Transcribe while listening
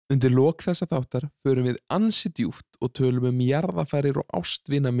Undir lok þessa þáttar förum við ansi djúpt og tölum jarðarfarir og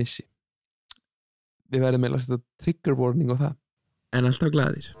vinamissir. Við verðum að setja trigger warning og það. En alltaf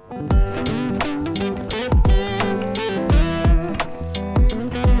glaðir.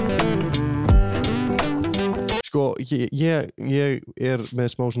 Sko, ég með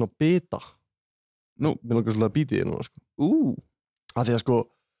smá svona bita. Nú. Mér langar svolítið að bíti þér núna, sko. Af því að sko,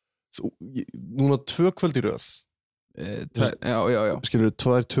 núna 2 kvöld í röð. Já. Skilur,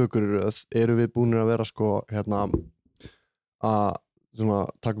 2 tökur í röð, eru við búinir að vera sko, að svona,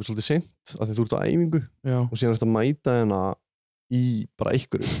 taka svolítið seint, af því þú ert á æfingu. Já. Og síðan ertu að mæta hérna í bara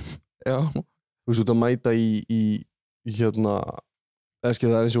einhverju. Já. Þú ert að mæta í eða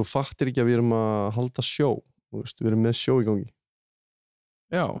skilur, það eins og fattir ekki að við erum að halda sjó. Þú veist, við erum með sjó í gangi.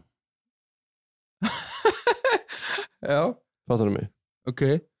 Já. Já. Fattar mig? Ok.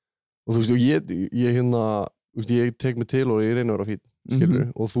 Og þú veist, ég tek mig til og ég reyna að vera fín,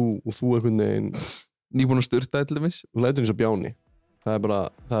 skilur, og þú einhvern veginn nýbúin að sturta til dæmis. Þú lætur eins og bjáni. Það er bara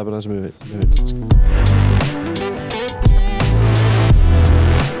það sem við vilt, sko.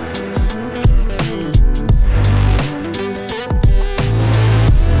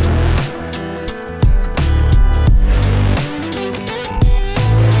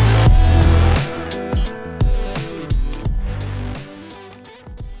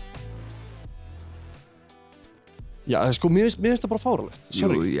 Já, sko, mér finnst það bara fáralegt. Jú,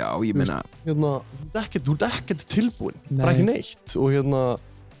 já, ég meina þú ert ekkert tilbúin, bara ekki neitt og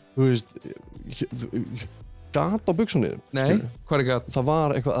þú veist gat á buxunniðum. Nei, hvað er gat? Það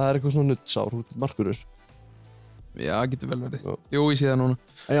er eitthvað svona nuttsár, markurur. Já, getur vel verið. Jú, ég sé það núna.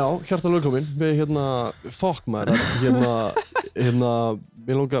 Já, hjartalega velkomin, við fuck maður,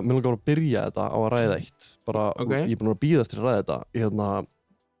 mér langar að byrja þetta á að ræða eitt, bara, okay. Ég er búin að bíða eftir að ræða þetta,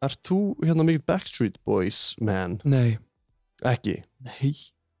 Ert þú mikill Backstreet Boys man? Nei. Ekki? Nei.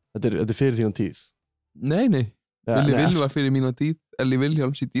 Þetta er fyrir þína tíð? Nei. Villi Vill var fyrir mína tíð, Elli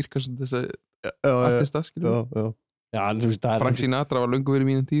Vilhjálms í dýrkast þessa artista, skiljum. Já, þú veist, það Frank Sinatra var löngu fyrir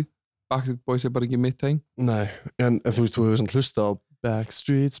mína tíð. Backstreet Boys er bara ekki mitt teng. Nei, en þú veist, þú hefur svona hlustað á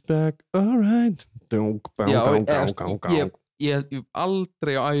Backstreet's back, alright. Já, ég hef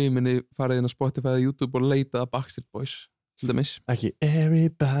aldrei á ævinni farið inn á Spotify eða YouTube og leitað að Backstreet Boys. Ekki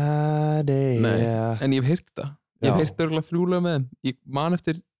everybody. Nei, en ég hef heyrt þetta. Ég hef heyrt örugglega 3 lög með þeim. Ég man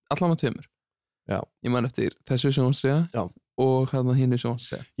eftir allan á 2. Já. Ég man eftir þessu sem hún segja og hinnu sem hún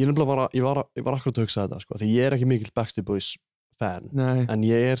segja. Ég var akkurat að hugsa þetta, sko, því ég er ekki mikill Backstreet Boys fan. Nei. En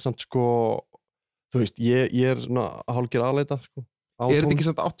ég er samt, sko, þú veist, ég er svona hálfgerð aðleita, sko. Er þetta ekki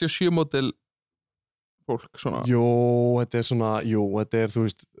samt 87 módel fólk, svona? Jú, þetta er, þú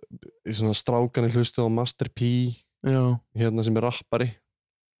veist, svona strákanir hlustuð á Master P. Já. Sem er rappari.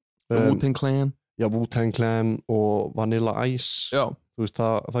 Wu-Tang Clan. Já, Wu-Tang Clan og Vanilla Ice. Já. Þú veist,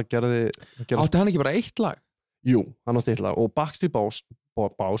 það gerði... Átti hann ekki bara 1 lag? Jú, hann átti 1 lag. Og Backstreet Boys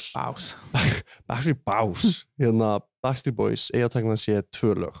eiga að taka hann að sé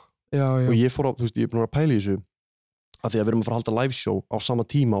 2 lög. Já. Og ég fór á, þú veist, ég er búin að pæla í þessu af því að við erum að fara að halda live show á sama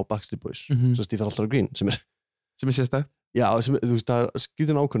tíma á Backstreet Boys. Svo því það er alltaf að grín, sem er sérstætt. Já, þú veist, það er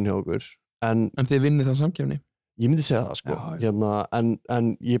skrítin ákvörðun hjá okkur. En þið vinnið það samkeppni? Ég myndi segja það, sko. En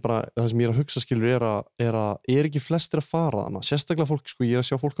ég bara, það sem ég er að hugsa, skilur, er ekki flestir að fara þarna. Sérstaklega fólk, sko, ég er að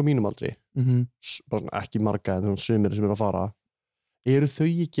sjá fólk á mínum aldri. Bara ekki marga, en sumir sem eru að fara. Eru þau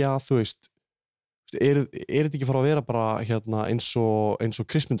ekki að, þú veist, er þetta ekki fara að vera bara, eins og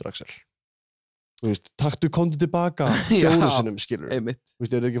Kristmundur Axel? Þú veist, taktu komdu tilbaka 4 sinnum, skilur. Einmitt. Þú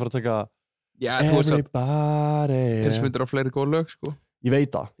veist, eru ekki fara að taka everybody. Kristmundur á fleiri góð lög, sko. Ég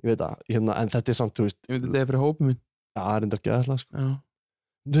veit það, en þetta er samt, þú veist... Ég veit þetta er fyrir hópum minn. Já, það er enda ekki aðeins, sko.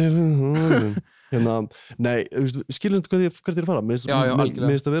 Já. Nei, þú veist, skilur þetta hvað þið er að fara? Já, algjörlega.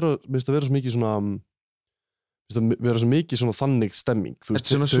 Mér finnst að vera svo mikið svona... vera svo mikið svona þannig stemming. Þetta er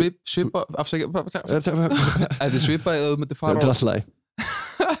svona svipa... Þetta er svipað eða þú myndir fara á...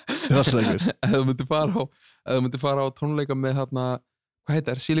 Draslægur. Eða þú myndir fara á tónleika með hvað heitir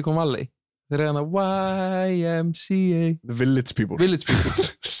það? Silicon Valley. Þeir eru YMCA. Village People.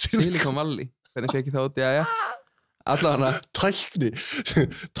 Silicon Valley. Hvernig sé ekki það út? Já. Allavega.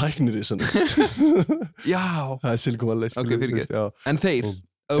 Tæknir í svona. Já. Það er Silicon Valley. Ok, fyrirgeð. En þeir,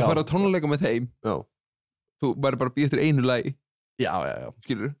 ef þú fara á tónleika með þeim, þú væri bara að býða eftir einu lagi. Já.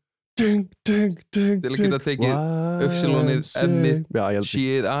 Skilur? Til að geta tekið Öfsilonið, Emmið,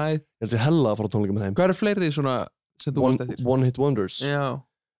 Sheið, Æð. Ég held sér hella að fara á tónleika með þeim. Hvað eru fleiri svona sem þú varst eftir? One Hit Wonders. Já.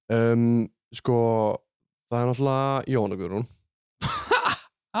 Sko, það er náttúrulega Jóhanna Guðrún.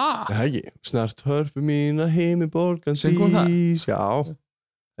 Ekki, snert hörpu mína heim í borgan dís. Söng hún það? Já,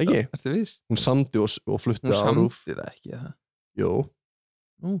 ekki. Ertu viss? Hún samdi og flutti á RÚV. Hún samdi það ekki, það? Jú.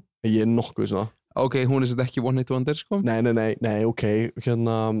 Ég nokkuð svona. Ok, hún þetta ekki one hit wonder, sko? Nei, ok,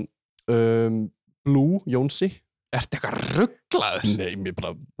 Blue, Jónsi. Ertu eitthvað rugglaður? Nei,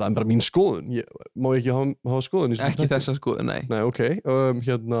 það bara mín skoðun. Má ekki hafa skoðun í svona ekki þessa skoðun, nei. Nei, ok,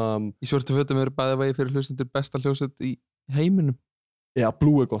 Í svörtu fötum bæði vegi fyrir hlustendur besta hljóset í heiminum. Já,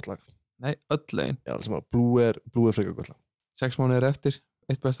 Blue gott lag. Nei, öll lögin. Já, Blue frekar gott lag. 6 mánuðir eftir,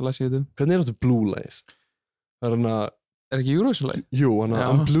 eitt besta lag síðan. Hvernig þetta Blue-lagið? Það ekki Eurovision-lagið? Jú,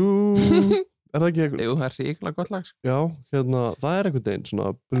 I'm blue. Það ekki eitthvað? Jú, það ríkilega gott lag. Já, það einhvern veginn, svona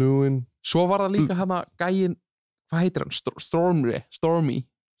Blue-in. Svo var það líka gæinn, hvað heitir hann?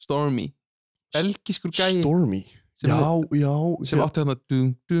 Stormy. Belgískur gæinn. Stormy? Já. Sem átti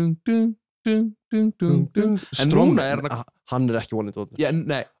dung. En núna hann ekki one hit wonder. Já,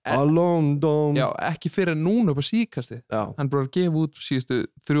 nei. Alone Dome. Já, ekki fyrir núna upp á síðkastið. Hann bara að gefa út síðustu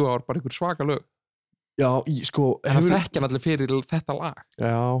 3 ár bara einhver svaka lög. Já, sko... Það fekk hann allir fyrir þetta lag.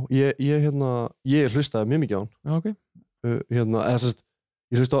 Já, ég hlustaði mjög mikið á hann. Já, ok.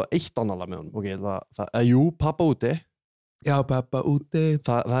 Ég hlustaði á eitt annar lag með hann. Ok, jú, Pappa úti. Já, Pappa úti.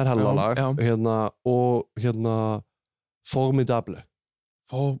 Það hella lag. Og Formidable.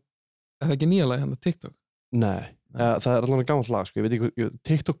 Er það ekki nýja lag TikTok? Nei. Það allavega gammalt lag, sko. Ég veit ekki,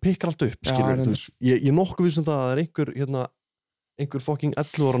 TikTok pikkar allt upp, skilur. Ég nokkuð vissum það að það einhver fucking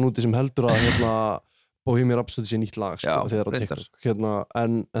 11 ára núti sem heldur að Bohemian Rhapsody sé nýtt lag, sko, þegar á TikTok.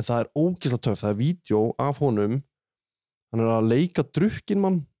 En það ógeðslega töff. Það vídeo af honum. Hann að leika drukkinn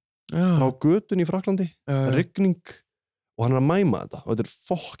mann á götun í Fraklandi. Rigning. Og hann að mæma þetta. Og þetta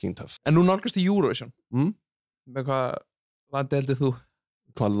fucking töff. En nú nálgast í Eurovision. Með hvað landi heldur þú?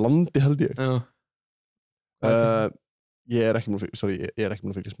 Hvað landi held ég? Já. Ég ekki múin að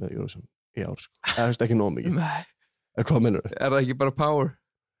fylgjast með Eurovision í ár, sko. Það er ekki nóg mikið. Nei. Hvað mennur þau? Það ekki bara power?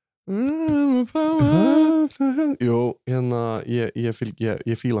 Jú,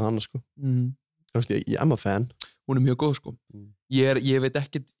 ég fíla hana, sko. Ég am a fan. Hún er mjög góð, sko. Ég veit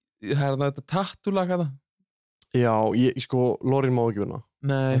ekki, það þetta tattúlag að það. Já, sko, Lorin má ekki vinna.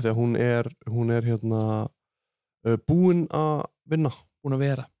 Nei. Þegar hún er búin að vinna. Búin að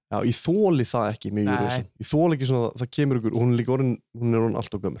vera. Já, ég þóli það ekki með Eurovision. Ég þóli ekki svona, það kemur ykkur, hún er orðin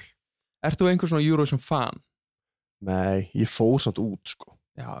alltaf gömul. Ert þú einhver svona Eurovision fan? Nei, ég fór samt út, sko.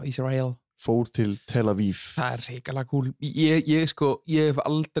 Já, Israel. Fór til Tel Aviv. Það er hrikalega cool. Ég hef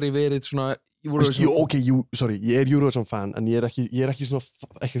aldrei verið svona Eurovision. Ég er Eurovision fan, en ég er ekki svona,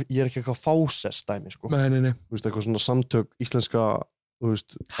 ég er ekki eitthvað fásess dæmi, sko. Nei. Þú veist, eitthvað svona samtök íslenska, þú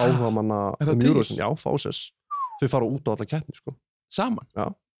veist, áhugamanna Eurovision. Já, fásess. Þau fara út á alla keppni, sko. Saman? Já.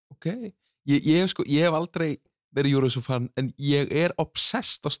 Ok. Ég hef aldrei verið Eurovision fan, en ég er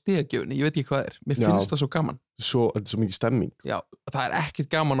obsessed á stigagjöfunni, ég veit ekki hvað mér finnst það svo gaman. Þetta er svo mikið stemming. Já, það er ekkert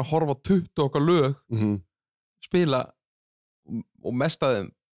gaman að horfa 20 okkar lög, spila og mest af þeim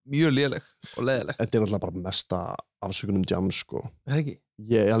mjög léleg og leiðileg. Þetta er alltaf bara mesta afsökunum jam, sko. Það ekki?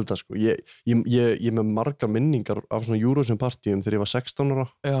 Ég held það, sko. Ég með margar minningar af svona Eurovision partíum þegar ég var 16 ára.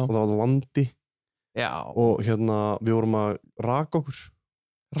 Já. Og það var landi. Já. Og við vorum að raka okkur.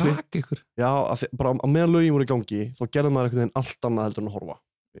 Raka ykkur? Já, bara á meðan lögin voru í gangi, þá gerði maður einhvern veginn allt annað heldur en að horfa.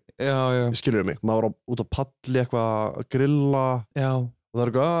 Já. Skilurðu mig? Maður var út á palli eitthvað að grilla. Já. Og það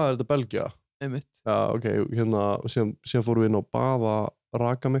er eitthvað, er þetta Belgia? Einmitt. Já, ok, og síðan fórum við inn á bað að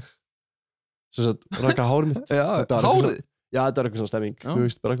raka mig. Sem sagt, raka hárið mitt. Já, hárið? Já, þetta er eitthvað svona stemming. Þú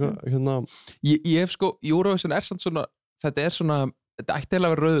veist, bara eitthvað, Ég hef sko, Eurovision samt svona, þetta ætti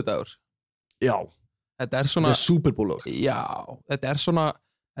eiginlega að vera rauðudagur. Já. Þetta er svona... Þetta er Super Bowl-lög. Já, þetta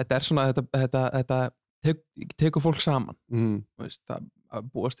tekur fólk saman. Þú veist, það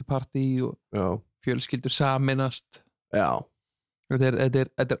búast í partí og fjölskyldur saminast. Já. Þetta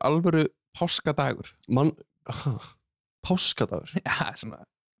er alvöru páskadagur. Páskadagur? Já, svona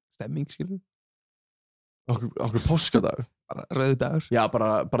stemming, skilur. Okkur páskadagur? Bara rauðdagur. Já,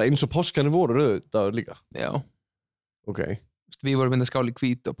 bara eins og páskanir voru rauðdagur líka. Já. Ok. Við vorum inn að skála í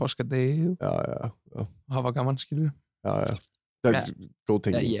hvít og páskadegi og hafa gaman, skilur við. Já. Það er góð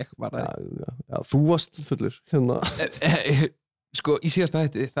tenging. Já, ég var það. Já, þú varst fullur, hérna. Sko, í síðasta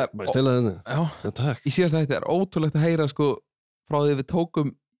þætti... Bara stela þenni. Já, takk. Í síðasta þætti er ótrúlegt að heyra, sko, frá því við tókum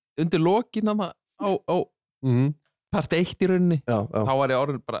undir lokin á part 1 í rauninni. Já. Þá var ég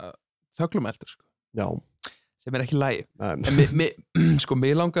orðin bara þöglumeldur, sko. Já. Sem er ekki lagi. En sko,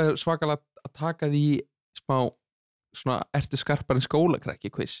 mér langaði svakalega að taka því smá svona, ertu skarpari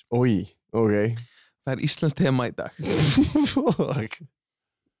skólakrakki quiz. Ói, ok. Það er íslenskt tema í dag. Fuck.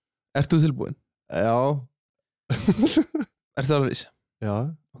 Ertu tilbúin? Já. Ertu alveg viss? Já.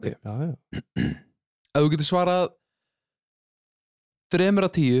 Ok. Já. Ef þú getur svarað 3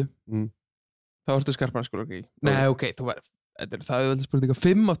 af 10, þá ertu skarpari skólakrakki. Nei, ok, þú verður Það er vel spurninga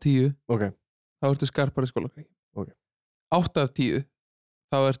 5 af 10 Ok. þá ertu skarpari skólakrakki. Ok. 8 af 10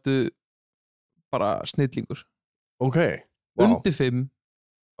 þá ertu bara snillingur. Ok, wow. Undir 5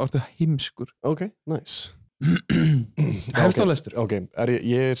 þá ertu heimskur. Ok, nice. Hefst á lestur. Ok,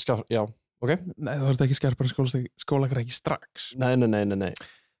 ég já, ok. Nei, þú ert ekki skarpari skólakrakki strax. Nei.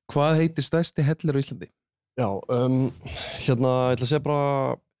 Hvað heitir stærsti hellir á Íslandi? Já, ég ætla að segja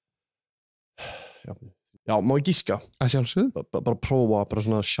bara já, má ég gíska? Að sjálfsögðu. Bara prófa, bara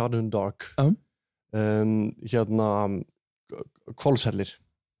svona shot in the dark. Hvolshellir.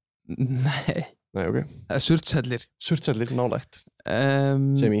 Nei, ok. Surtshellir. Surtshellir, nálægt.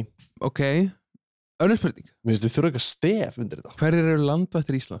 Semi. Ok, önnur spurning. Mér finnst þið þurfa eitthvað stef undir þetta. Hverjir eru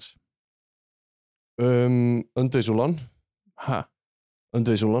landvættir Íslands? Öndvegisúlan.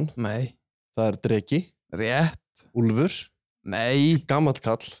 Öndvegisúlan. Nei. Það er dreki. Rétt. Úlfur. Nei. Gamall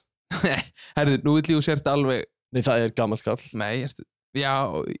kall. Herðu, nú vill ég sért alveg. Nei, það er gamall kall. Nei, já.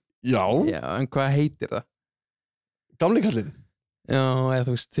 Já, en hvað heitir það? Gamli kallinn. Já, eða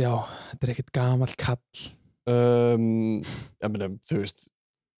þú veist, já, þetta er ekkert gamall kall. Ég meina, þú veist,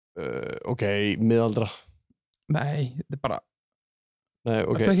 ok, miðaldra. Nei, þetta er bara. Nei, ok.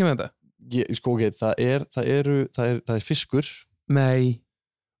 Varstu ekki með þetta? Sko, ok, það er fiskur. Nei.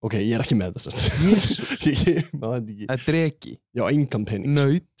 Ok, ég er ekki með þetta, sérst. Það er dreki. Já, engan pening.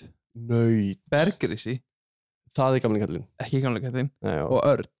 Naut. Bergrissi. Það er gamli kallinn. Ekki gamli kallinn. Og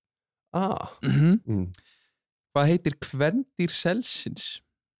örn. Hvað heitir kvendýr selsins?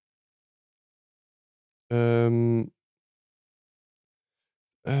 Kvendýr.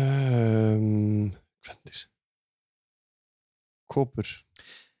 Kópur.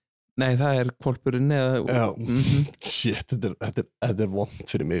 Nei, það er hvolpurinn eða. Já, shit, þetta er vond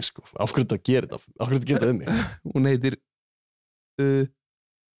fyrir mig, sko. Af hverju þetta gerir þetta? Af hverju þetta gerir þetta um mig? Hún heitir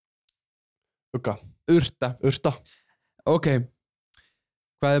Urta. Ok.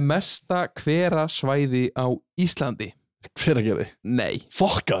 Hvað er mesta hverasvæði á Íslandi? Hveragerði? Nei.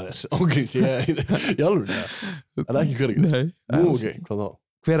 Fokka þér. Ok, ég alveg það. Er það ekki hveragerði? Nei. Nú, ok, hvað þá?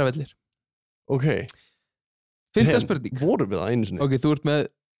 Hveravellir. Ok. 5. spurning. Vorum við það einu sinni? Ok, þú ert með.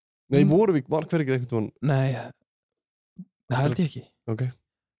 Nei, vorum við, var hveragerði eitthvað? Nei, það held ég ekki. Ok.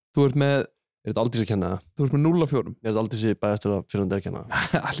 Þú ert með. Er þetta aldrei að kenna það? Þú ert með 0 af 4. Er þetta aldrei bæðastur að fyrir að kenna það?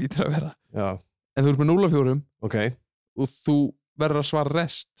 Það lítur að vera. Já. En þú ert með 0 af 4. Ok. Og þú verður að svara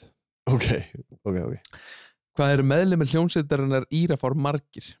rest. Ok. Hvað eru meðlimir hljómsveitarinnar Írafár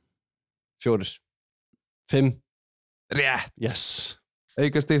margir? 4. 5. Rétt. Yes.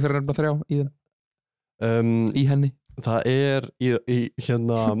 Auka stig fyrir nefna 3 í þeim. Í henni. Það er í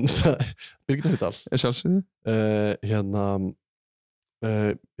hérna Birgitta Haukdal. Sjálfsögðu. Hérna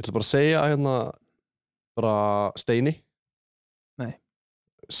ég ætla bara að segja hérna bara Steini. Nei.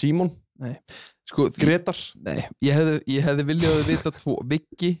 Símon. Nei. Sko, Gretar. Nei. Ég hefði viljað að vita 2.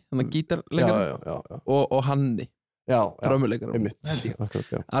 Viggi, þannig að gítarleikara. Já. Og Hanni. Já. Drömmuleikara. Akkurat,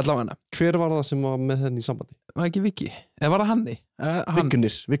 já. Allavega hana. Hver var það sem var með henni í sambandi? Var ekki Viggi? Eða var það Hanni?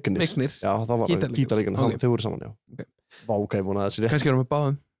 Vignir. Já, það var gítarleikana. Okay. Þau voru saman, já. Okay. Vá, ok, vonaði þessi rétt. Kannski erum við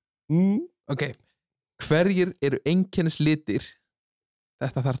báðum. Ok. Hverjir eru einkennislitir?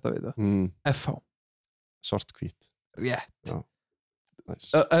 Þetta þarft að vita. FH. Svart-hvít. Rétt. Já.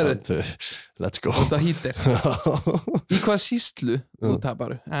 Nice. Let's go. Þetta hýtir. Í hvaða sýslu þú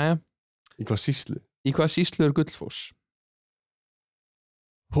taparu? Í hvaða sýslu? Í hvaða sýslu er Gullfoss?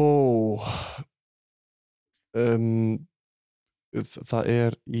 Það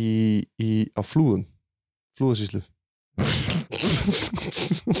er á Flúðum. Flúðasýslu.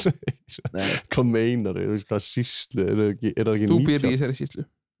 Hvað meinar þau? Þú veist hvað sýslu? Er það ekki 90? Þú býrð í þessari sýslu.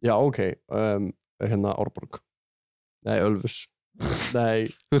 Já, ok. Hérna Árborg. Nei, Ölfus.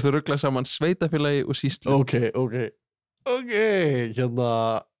 Nei. Þú ert að rugla saman sveitafélagi og sýslu. Ok. Hérna,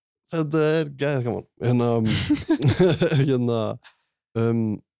 þetta er gæðið gaman. Hérna,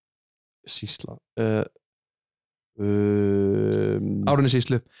 sýsla. Árunni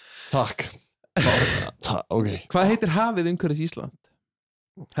sýslu. Takk. Ok. Hvað heitir hafið umhverfis Ísland?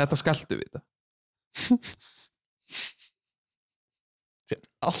 Þetta skaltu við þetta. Þetta er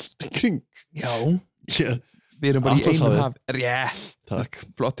allt í kring. Já. Við erum bara í einu haf. Rétt. Takk.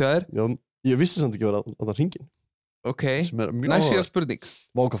 Flott hjá þér. Já, ég vissi samt ekki að vera á það hringin. Ok. Næst síðan spurning.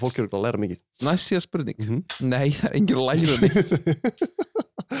 Vá, hvað fólk eru að læra mikið. Næst síðan spurning. Nei, það er engin að læra mig.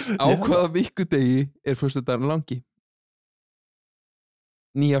 Á hvaða vikudegi er föstudagurinn langi?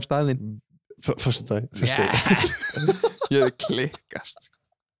 9 af staðinn. Föstudag. Ég hef klikkast.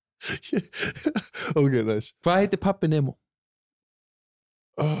 Ok, nice. Hvað heitir pabbi Nemo?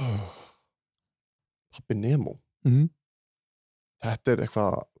 Pabbi Nemo? Þetta er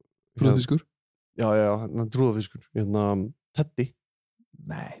eitthvað... Trúðafiskur? Já, trúðafiskur. þætti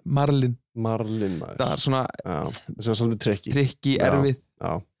Nei, Marlin maður Það er svona það er svolítið trikki, erfið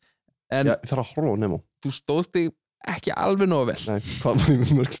En ég þarf að horfa á Nemo þú stóðst þig ekki alveg nógu vel Nei, hvað var ég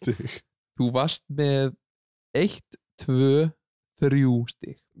með mörg stig? Þú varst með 1, 2, 3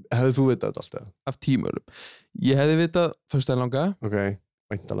 stig Hefði þú vitað þetta alltaf? Af 10 mögulegum Ég hefði vitað föstudaginn Ok,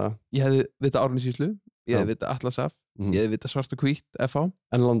 væntanlega Ég hefði vitað Árnessýslu Ég hefði vitað Atlasaf Ég hefði vitað Svart og hvít, FH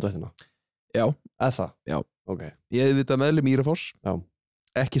En Landvættina? Já Eða það? Já okay. Ég hefði vitað meðlum Írafoss Já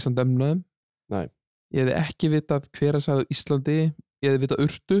Ekki samt emnaðum Nei Ég hefði ekki vitað hver að sagði Íslandi Ég hefði vitað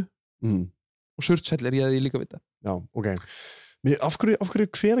Urtu Og Surtshellir ég hefði líka vitað Já, ok Af hverju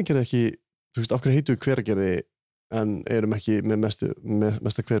Hveragerði ekki Þú veist, af hverju heitum við Hveragerði En erum ekki með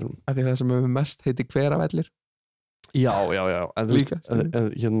mesta hverum Af því það sem við mest heiti Hveravellir Já En þú veist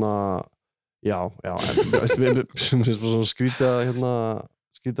hérna Já En við finnst bara svona skrýta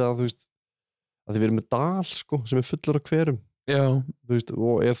þú veist að við erum með dal sko sem er fullur af hverum Já Þú veist,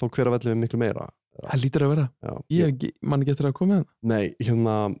 og er þá Hveravelli miklu meira Það lítur að vera Ég man ekki eftir að koma með það Nei,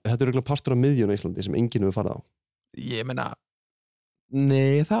 þetta er eiginlega partur af miðjun á Íslandi sem enginn hefur farið á Ég meina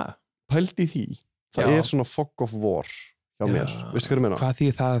Nei, það Pældi í því Það er svona fog of war hjá mér Veistu hvað ég meina? Hvað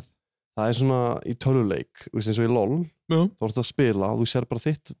þýðir það? Það er svona í töluleik eins og í LOL þá ertu að spila og þú sér bara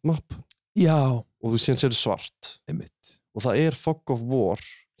þitt map Já og þú sér svart Einmitt. Og það er fog of war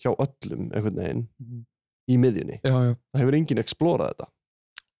hjá öllum einhvern veginn í miðjunni Já Það hefur enginn explorað þetta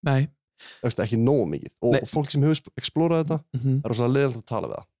Nei Það er ekki nógu mikið og fólk sem hefur explorað þetta það er rosalega leiðilegt að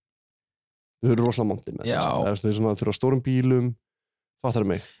tala við það Þau eru rosalega montin með þess Þau eru á stórum bílum Fattar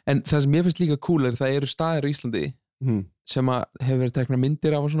mig En það sem ég finnst líka cool er það eru staðir á Íslandi sem að hefur verið tekna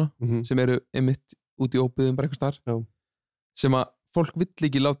myndir af og svona sem eru einmitt út í óbyggðum bara eitthvað starf sem að fólk vill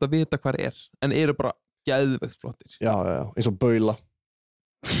ekki láta vita hvað er en eru bara geðvegt flottir Já, eins og baula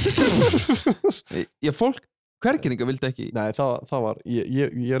Já, fólk hvergeringa vildi ekki Nei, það var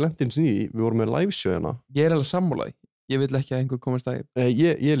ég lendi eins og nýði, við vorum með live show hérna Ég er alveg sammálaði, ég vil ekki að einhver komast að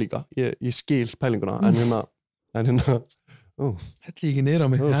Ég líka, ég skil pælinguna en hérna Helli ekki niður á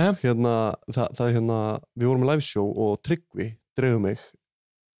mig það er við vorum með live show og Tryggvi dreifði mig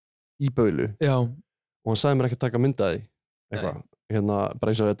í baulu Já. og hann sagði mér ekki að taka myndaði eitthvað, bara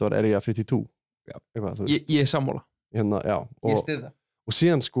eins og þetta var Area 52 eitthvað, ég er sammála ég stið það og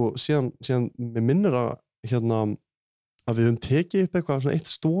síðan mér minnir að að við höfum tekið upp eitthvað svona eitt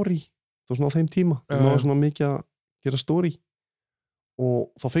story svona á þeim tíma það var svona mikið að gera story og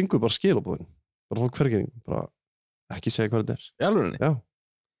þá fengum við bara skilabóðin bara fólk hvergering bara ekki segja hvað þetta er. Í alvörunni? Já.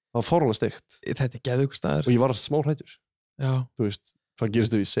 Það var fáránlega steikt. Þetta er geðveikur staður. Og ég var smá hræddur. Já. Þú veist, hvað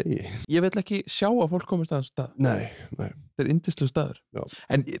gerist ef ég segi? Ég vil ekki sjá að fólk komast að stað. Nei. Þetta er yndislegur staður. Já.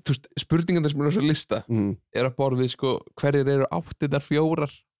 En þú veist, spurningarnir sem er á þessu lista er að borða við sko, hverjir eru 8 4?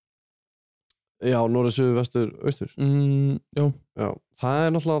 Já, norður, suður, vestur, austur. Já. Það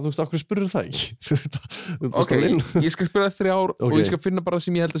er náttúrulega, þú veist, okkur spurður það ekki. Ok, ég skal spyrja 3 og ég skal finna bara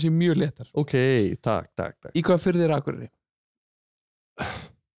sem ég held að sé mjög léttar. Ok, takk. Í hvaða firði er Akureyri?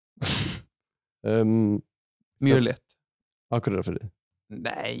 Mjög létt. Akureyrarfirði?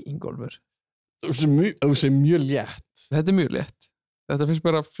 Nei, Ingólfur. Þú segir mjög létt. Þetta er mjög létt. Þetta finnst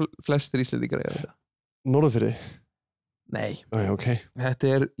bara flestir Íslendingar eiga þetta. Norðurfirði? Nei. Ok.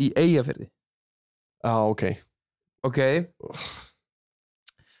 Þetta er í Eyjafirði. Ok.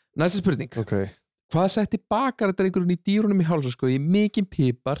 Næsta spurning. Ok. Hvað setti bakaradrengurinn í dýrunum í hálsaskói mikinn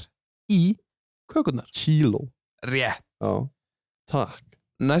pipar í kökurnar? Kíló. Rétt. Já. Takk.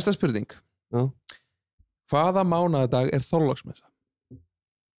 Næsta spurning. Já. Hvaða mánaðardag er Þorláksmessa?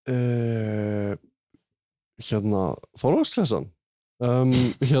 Þorláksmessan? Það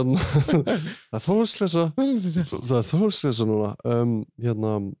er Þorláksmessa núna.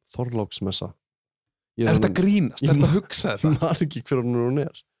 Þorláksmessa. Er þetta grínast? Er þetta að hugsa þetta? Ég maður ekki hver hún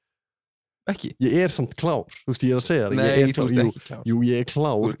er. Ekki? Ég er samt klár. Þú veist, ég er að segja það. Nei, þú ert ekki klár. Jú, ég er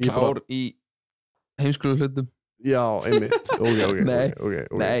klár. Þú ert klár í heimskulegum hlutum. Já, einmitt. Ok.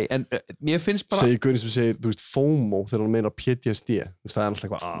 Nei, en mér finnst bara... Segir Guðrið sem segir, þú veist, FOMO þegar hann meina PTSD. Þú veist, það er alltaf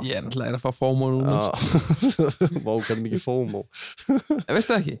eitthvað að. Ég er alltaf að fá FOMO núna. Vá, hvað mikið FOMO. Veistu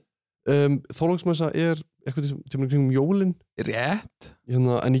það ekki? Þorláksmessa er eitthvað tíma kringum jólin. Rétt.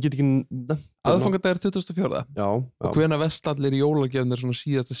 En ég get ekki nefnt. Aðfangadag er 24. Já. Og hvenær vestallir í jólagjöfn er svona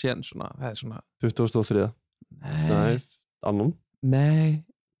síðasta sén svona, það er svona... 23. Nei, annan. Nei.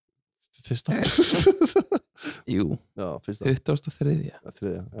 Fyrsta. Jú. Já, fyrsta. 23.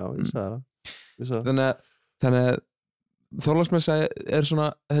 Þriðja, já, ég sagði það. Þannig að Þorláksmessa er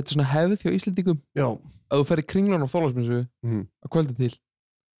svona, þetta er svona hefð hjá Íslendingum. Já. Að þú fer í Kringlan á Þorláksmessu að kvölda til.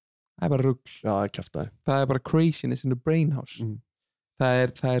 Það er bara rugl. Já, það er kjaftaði. Það er bara craziness in the brain house. Það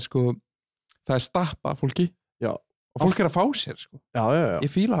er sko, það er stappa fólki. Já. og fólk að fá sér sko. Já.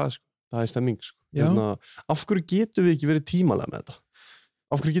 Ég fíla það sko. Það stemming sko. Af hverju getum við ekki verið tímalega með þetta?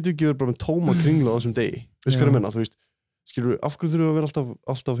 Af hverju getum við ekki verið bara með tóma kringlu á þessum degi? Veist hvað ég menna, þú veist, skilur, af hverju þurfum við að vera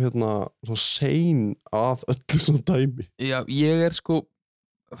alltaf svona sein að öllu svona dæmi? Já, ég sko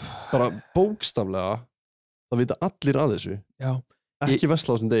bara bókstaflega það vita allir að þessu. Já. Ekki vesla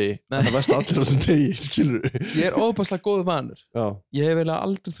á þessum degi, en það vesla allir á þessum degi, skilur. Ég óbærslega góður vanur. Já. Ég hef eiginlega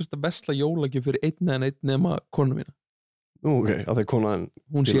aldrei þurft að vesla jólagjöf fyrir einn nema konu mína. Nú, ok, að það er konan...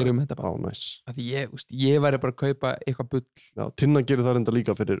 Hún sér þetta bara. Nice. Að því ég væri bara að kaupa eitthvað bull. Já, Tinna gerir það enda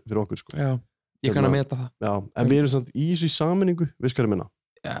líka fyrir okkur, sko. Já, ég kann að meta það. Já, en við erum samt í þessu sammenningu, við skoðum minna.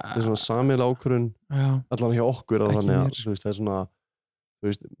 Já. Það er svona sameiginlega ákvörðun, allan hjá okkur, að þannig að, þú veist, það er svona, þú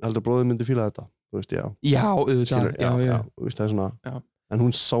veist, heldur bróðir myndi fíla þetta, þú veist, já. Já, auðvitað, já. Þú veist, það er svona, en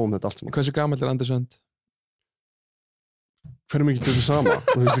hún sá þetta allt saman. Hversu gamall er Andersönd? Hverjum ekki þetta sama?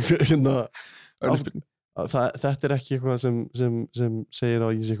 Þú veist, þetta er ekki eitthvað sem segir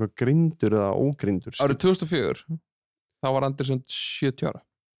að ég sé eitthvað grindur eða ógrindur. Árið 2004 þá var Andersönd 70 ára.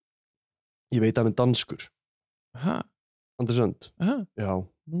 Ég veit að hann er danskur. Andersönd? Já.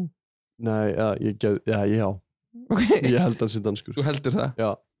 Nei, já. Okay. Ég held að hann sé danskur. Þú heldur það?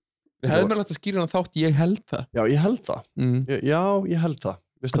 Já. Við hefum vel hægt að skýra hann þátt ég held það. Já, ég held það. Já, ég held það.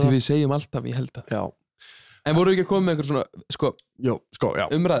 Því við segjum alltaf ég held það. Já. En voru ekki að koma með einhver svona já.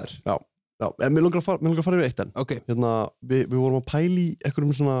 Umræður? Já. Já, en mér langar að fara yfir eitt enn. Okay. Við vorum að pæli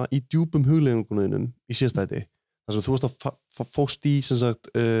einhverjum svona í djúpum hugleiðingunum í síðasta þætti. Þar sem þú varst að fóst í sem sagt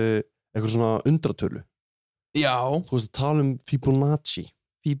einhver svona undratölu. Já. Þú varst að tala um Fibonacci.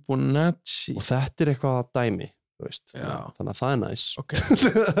 Og þetta er eitthvað dæmi, þú veist. Já. Þannig að það er næs. Okay.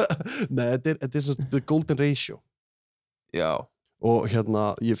 Nei, þetta er svona the golden ratio. Já. Og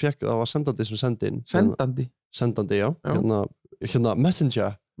ég fekk, það var sendandi sem sendi inn. Sendandi? Sendandi, já.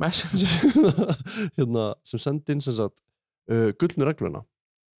 Messenger. Sem sendi inn sem sagt gullnu regluna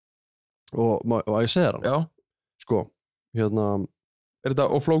og að ég segja hann. Já. Sko, Er þetta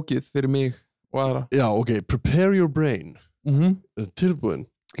óflókið fyrir mig og aðra? Já, ok, prepare your brain. Tilbúin.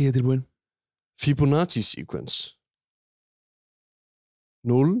 Ég er tilbúin. Fibonacci sequence.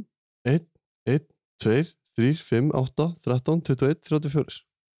 0, 1, 1, 2, 3, 5, 8, 13, 21, 34.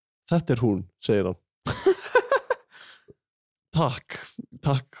 Þetta er hún, segir hann.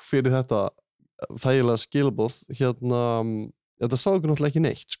 Takk fyrir þetta þægilega skilabóð. Þetta sagði okkur náttúrulega ekki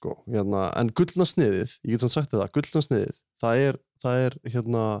neitt, sko. En gullna sniðið, ég get samt sagt þetta, gullna sniðið, það er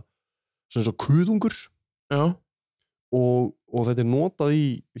svona eins og kuðungur. Já. Og þetta er notað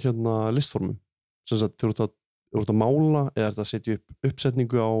í listformum. Sem sagt, þegar þú ert að mála eða þetta setja upp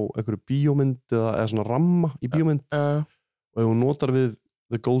uppsetningu á einhverju bíómynd eða svona ramma í bíómynd. Og ef þú notar við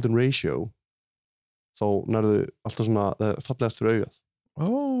the golden ratio þá nærðu alltaf svona fallegast fyrir augað.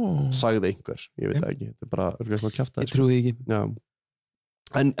 Sagði einhver, ég veit það ekki. Þetta er bara eitthvað kjaftaði. Ég trúi ekki. Já.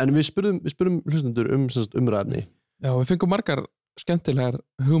 En við spurðum hlustendur umræðni. Já, við fengum margar skemmtilegar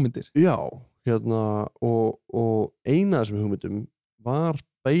hugmyndir. Já, og eina af þessum hugmyndum var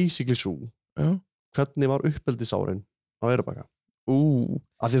basically svo hvernig var uppeldisárin á Eyrarbakka.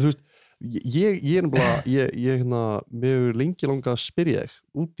 Af því að þú veist, ég mjög lengi langa að spyrja þig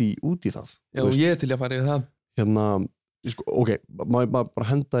út í það. Já, ég til að fara yfir það. Ok, má ég bara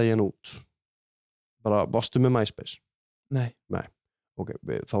henda þig út? Bara, varstu með MySpace? Nei. Ok,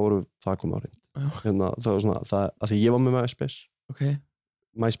 þá voru það komið á reynd. Það var svona, að því ég var með MySpace. Ok.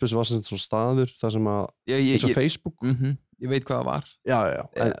 MySpace var svona staður, það sem að, eins og Facebook. Ég veit hvað það var. Já.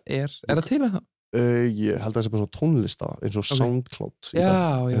 Er það til að það? Ég held að það sé bara svona tónlista eins og SoundCloud. Já.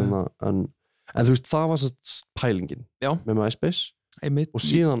 En þú veist, það var pælingin með MySpace. Og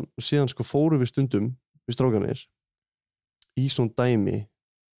síðan sko fóru við stundum við strákanir í svona dæmi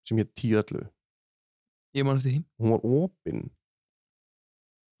sem hétt 10-11. Ég man eftir því. Hún var opin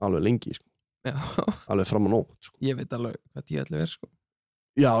alveg lengi, sko. Já. Alveg fram á nótt, sko. Ég veit alveg hvað 10-11 er, sko.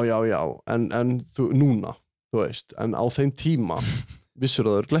 Já. En þú, núna, þú veist, en á þeim tíma vissur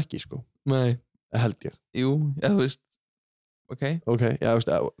það örugglega ekki, sko. Nei. Held ég. Jú, þú veist. Ok, já, veist,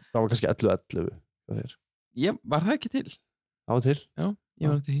 það var kannski 11 hjá þér. Var það ekki til? Það var til. Já, ég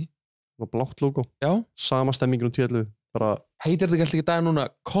var til því. Það var blátt logo. Já. Sama stemmingin 10-11. Bara... Heitir þetta ekki dag núna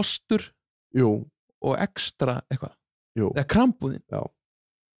kostur? Jú. Og ekstra eitthvað? Jú. Eða krambúðin? Já.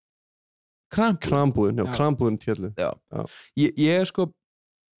 Krambúðin, já. Krambúðin 10-11. Já. Ég sko,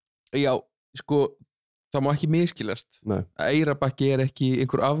 það má ekki miskilast. Nei. Að Eyrarbakki er ekki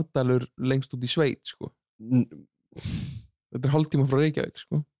einhver afdalur lengst út í sveit, sko. Þetta er hálftíma frá Reykjavík,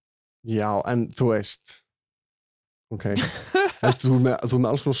 sko. Já, en þú veist. Ok. Þú með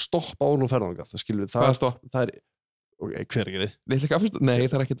alls svona stopp áður og ferðangað. Það skilur við. Hvað er stopp? Það er, Ok, Hveragerði? Litla kaffistofa? Nei,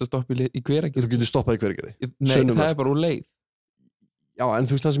 það er ekkert að stoppa í Hveragerði. Þú getur stoppað í Hveragerði? Nei, það er bara úr leið. Já, en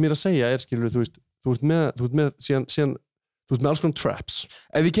þú veist það sem ég er að segja skilur, þú ert með síðan þú ert með alls konar traps.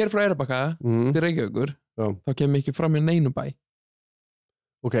 Ef ég keyri frá Eyrarbakka til Reykjavíkur, þá kem ég ekki fram í neinum bæ.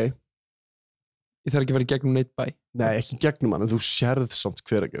 Ok. Ég þarf ekki að vera í gegnum neitt bæ. Nei, ekki gegnum hann, en þú sérð samt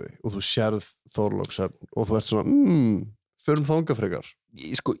Hveragerði og þú sérð Þorlákshöfn og þú ert svona, förum þangað frekar.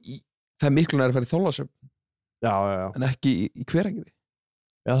 Sko, það er miklu nær að fara í Þorlákshöfn. Já. En ekki í Hveragerði.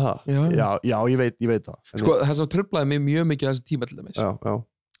 Já, það? Já, ég veit það. Sko, það sem truflaði mig mjög mikið á þessu tíma til dæmis. Já.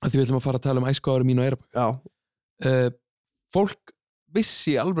 Því við ætlum að fara að tala æskuárin mín á Eyrarbakka. Já. Fólk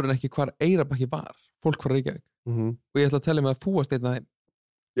vissi alveg ekki hvar Eyrarbakki var. Fólk frá Reykjavík. Og ég ætla að tella mig að þú varst einn af þeim.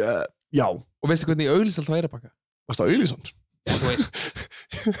 Já. Og veistu hvernig ég auglýsti alltaf á Eyrarbakka? Varstu að auglýsa? Já, þú veist.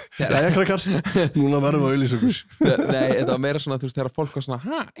 Jæja, krakkar, núna verðum við að auglýsa okkur. Nei, þetta var meira svona, þú veist, þegar fólk var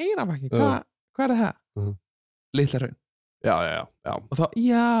svona, Eyrarbakki, hvað er það? Litla-Hraun. Já. Og þá,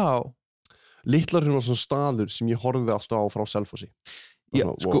 já. Litla-Hraun var svona staður sem ég horfði alltaf á frá Selfossi. Já,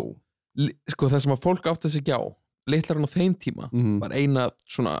 sko það sem að fólk átti sig ekki á, Litla-Hraun á þeim tíma var eina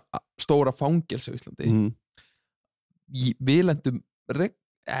svona stóra fangelsi á Íslandi. Við lendum,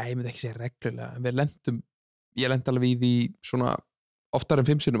 ég myndi ekki segja reglulega, en ég lendi alveg í því svona oftar en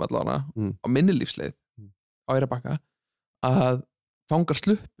 5 sinnum allavega á minni lífsleið á Eyrarbakka að fangar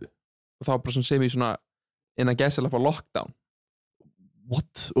sluppu og það var bara svona sem í svona innan gæsalappa lockdown.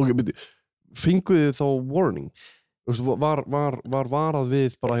 What? Ok, myndi, fenguð þið þá warning? Var varað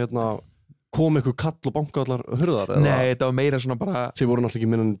við bara kom eitthvað kall og banka allar hurðar? Nei, þetta var meira svona bara... Þið voru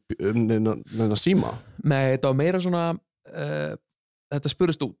náttúrulega ekki meina síma? Nei, þetta var meira svona þetta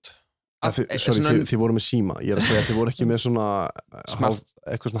spurðist út. Þið voru með síma. Ég er að segja að þið voru ekki með svona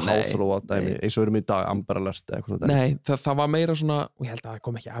eitthvað svona háþróa dæmi eins og erum í dag Amber Alert eða eitthvað svona dæmi. Nei, það var meira svona og ég held að það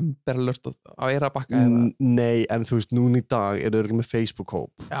kom ekki Amber Alert á Eyrarbakka Nei, en þú veist, núna í dag eru þau með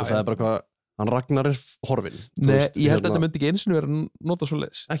Facebook-hóp og það er bara hvað hann Ragnar er horfinn. Nei, ég held að þetta myndi ekki eins og vera nota svo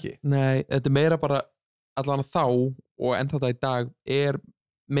leiðis. Ekki? Nei, þetta er meira bara allan þá og enn þetta í dag er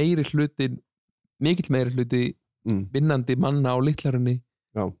mikill meiri hluti vinnandi manna á Litla-Hrauni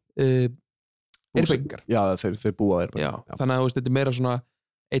Eyrarbakkingar. Já, þeir búa Eyrarbakka. Já, þannig að þetta er meira svona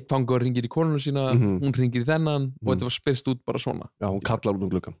einn fangur ringir í konuna sína, hún ringir í þennan og þetta var spyrst út bara svona. Já, hún kallar út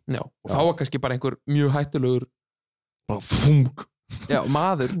gluggann. Já, og þá var kannski bara einhver mjög hættulegur bara fung. Já,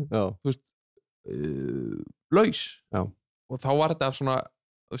 maður, þú veist laus. Já. Og þá var þetta svona,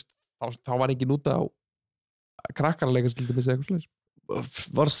 þú veist, þá var engin út á krakkarleika til dæmis eða eitthvað slags.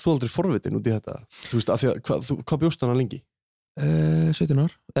 Varst þú aldrei forvitin út í þetta? Þú veist, hvað bjóst hana lengi? 17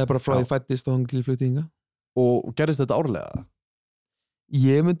 ár, eða bara frá því fættist og hann til fluttinga. Og gerðist þetta árlega?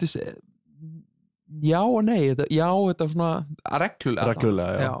 Ég myndi segja já og nei, þetta svona reglulega,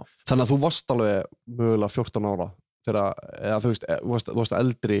 já. Þannig að þú varst alveg mögulega 14 ára þegar, eða þú veist, varst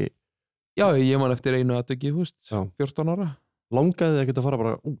eldri. Já, ég man eftir einu atviki, þú veist, 14 ára. Langaði þið ekki að fara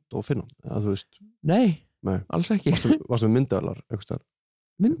bara út og finna hann, eða þú veist? Nei, alls ekki. Varstu með myndavélar eitthvað stær?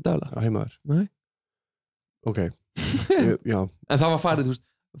 Myndavélar? Já, heimaður? Nei. Ok, já. En það var farið, þú veist,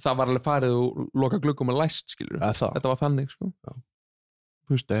 það var alveg farið og loka gluggum og læst, skilur. Þetta var þannig, sko. Já.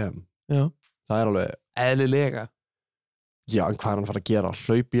 Þú veist. Damn. Já. Það er alveg... Eðlilega. Já, en hvað er hann að fara að gera?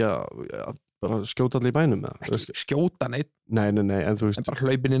 Hlaupi að bara skjóta allir í bænum? Ekki skjóta neitt. Nei, en þú veist... En bara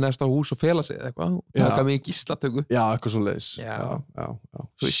hlaupin í næsta hús og fela sig eða eitthvað. Taka mig í gíslatöku. Já, eitthvað svo leiðis. Já.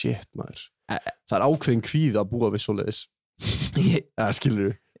 Shit, maður. Það er ákveðin kvíð að búa við svo leiðis.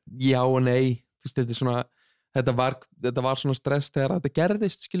 Skilur þú? Já og nei. Þú veist, þetta er svona... Þetta var svona stress þegar þetta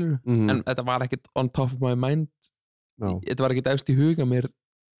gerðist, skilur þú? En þetta var ekkert on top of my mind. Þetta var ekkert efst í huga mér,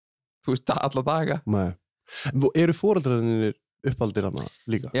 þú veist, alla daga. Nei. Eru foreldrarnir uppaldir hana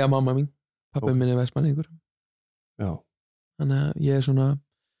líka? Já, mamma mín. Pappi minn er vestmanningur. Já. Þannig að ég er svona,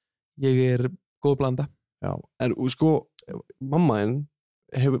 ég er góð blanda. Já, en sko, mammainn,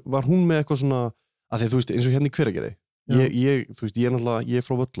 var hún með eitthvað svona, að því þú veist, eins og hérna í Hveragerði. Þú veist, ég er náttúrulega, ég er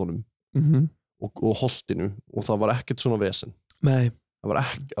frá Völlunum og Holtinu og það var ekkert svona vesen. Nei. Það var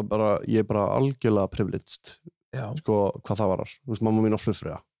ekki, ég er bara algjörlega privileged. Já. Sko, hvað það varar. Þú veist, mamma mín á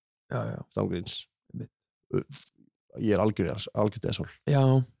flugfreyja. Já. Stangríns. Ég er algjörð esól. Já.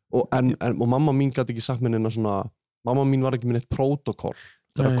 Og mamma mín gæti ekki sagt mér neina svona, mamma mín var ekki með neitt prótokoll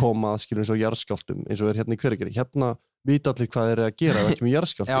þegar að koma að skilja eins og jarðskjálftum, eins og hérna í Hveragerði. Hérna vita allir hvað þeir eru að gera ef ekki með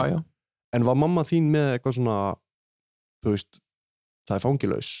jarðskjálftum. Já. En var mamma þín með eitthvað svona, þú veist, það er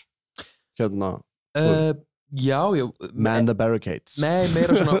fangilaus. Hérna. Já. Man the barricades. Nei,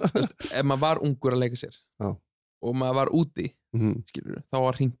 meira svona, veist, ef maður var ungur að leika sér. Já. Og maður var úti, skilur, þá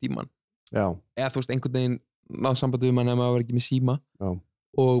var hringt í mann. Já. Eða þú veist, einhvern veginn náð samband við mann ef maður var ekki með síma. Já.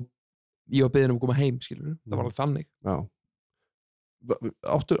 Og ég var beðin að koma heim, skilur það var alveg þannig.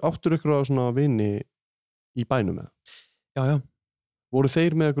 Áttur ykkur á svona vini í bænum með? Já. Voru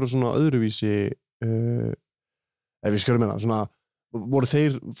þeir með ykkur svona öðruvísi ef við skjörum svona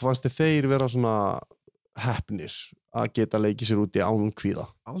fannst þeir vera svona heppnir að geta leikið sér út í án kvíða?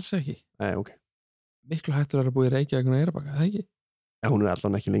 Alls ekki. Nei, ok. Miklu hættur að búa í Reykjavík og Eyrarbakka, það ekki? En hún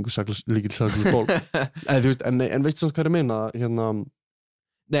allan ekki lengur líkilsaklus ból. En veistu svona hvað ég meina?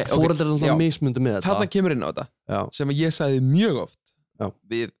 Foreldrar er alltaf mismunandi með þetta. Þarna kemur inn á þetta, sem ég sagði mjög oft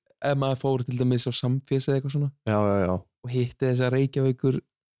við, ef maður fór til dæmis á samfés eða eitthvað svona og hitti þessa Reykjavíkur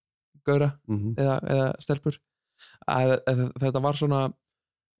gaura eða stelpur, að þetta var svona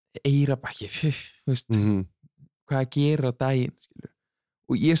Eyrarbakki, hvað gerir á daginn, skilur.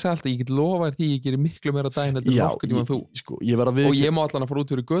 Og ég sagði alltaf, ég get lofa þér því ég gerir miklu meira á daginn en nokkuð tíma þú. Og ég má allan að fara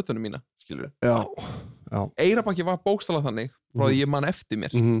út fyrir götunum mína, skilur. Já. Eyrarbakki var bókstaflega þannig, frá því ég man eftir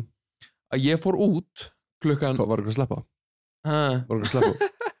mér, að ég fór út klukkan... Hvað var eitthvað að sleppa? Var eitthvað að sleppa?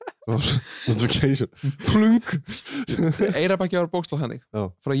 Notification. Plunk! Eyrarbakki var bókstaflega þannig,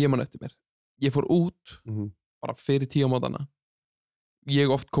 frá því ég man eftir mér. Ég fór út, bara fyrir 10 á mótana. Ég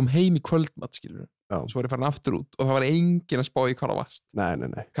oft kom heim í kvöldmat, skilur. Svo var ég farin aftur út og það var enginn að spá í hvað það varst.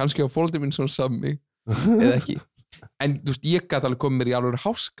 Nei. Kannski á fólkið minn svona sammi eða ekki. En þú veist, ég gæti alveg komið mér í alveg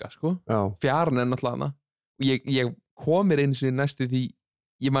háska, sko. Fjaran er náttúrulega hana. Og ég kom mér einu sinni næstu því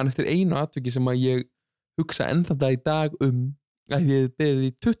ég man eftir einu atviki sem að ég hugsa ennþá það í dag að ég beðið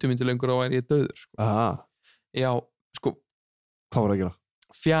í 20 mínútur lengur og ég dauður, sko. Aha. Já, sko. Hvað var það að gera?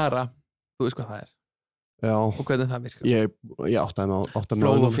 Fjara, þú veist hvað það er. Já. Og hvernig það virkar. Ég áttaði mig á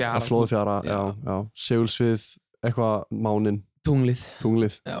Flóð og fjara. Flóð og fjara, já. Segulsvið, eitthvað mánin. Tunglið.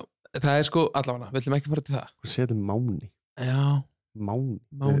 Já, það er sko, allavega, við ætlum ekki að fara til það. Hvað segir þetta máni? Já. Máni.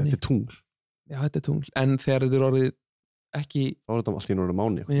 Þetta er tungl. Já, þetta er tungl. En þegar þetta er orðið ekki... Þá er þetta allir orðið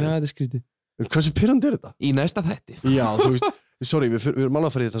máni. Já, þetta er skrítið. Hversu pirrandi er þetta? Í næsta þætti. Já, þú veist, sorry, við erum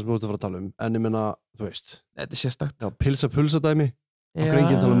alveg að fara í þetta sem við erum að fara að tala en ég meina, þú veist. Þetta er sérstakt. Já, pulsadæmi. Okkur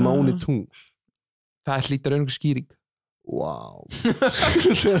enginn tala máni tungl. Það hlýtur einhver skýring. Wow.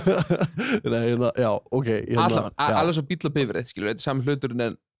 Nei, já, ok. Alveg svo bíll og bifreið, skilur, þetta er sami hlutur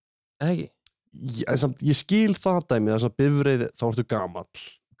en ekki. Ég skil það dæmi, það er svona bifreið, þá ertu gamall.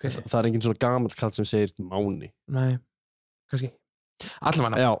 Okay. Það er enginn svona gamall kall sem segir máni. Nei, kannski.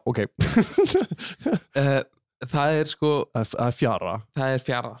 Allavega. Já, ok. Það er sko... Það er fjara. Það er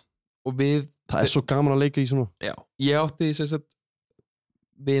fjara. Og við... Það er svo gaman að leika í svona. Já, ég átti sem sagt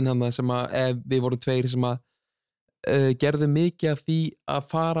vin hann sem að við vorum tveir sem að gerðu mikið af því að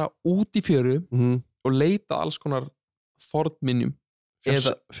fara út í fjöru og leita alls konar fornminjum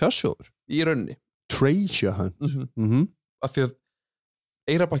fjársjóður í rauninni treasure hunt af því að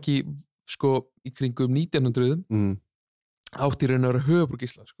Eyrarbakki sko í kringum 1900 átti í rauninni að vera höfuborg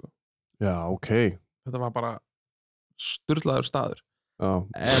Íslands sko. Já, ok. Þetta var bara sturlaður staður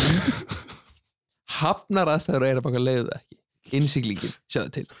en hafnaraðstæður og Eyrarbakka leiðu það ekki. Innsiglingin,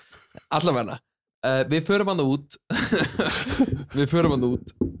 sjáðu til. Allavega, við förum hann út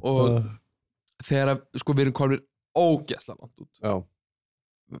og þegar sko við erum komin ógeðslega langt út. Já.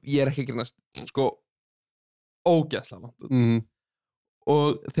 Ég er ekki að grínast, sko ógeðslega langt út. Og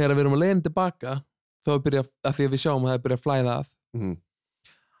þegar við erum að leiðin tilbaka þá er byrjað, af því að við sjáum að það er byrjað að flæða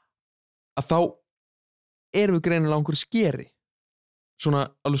að þá erum við greinilega á einhverju skeri svona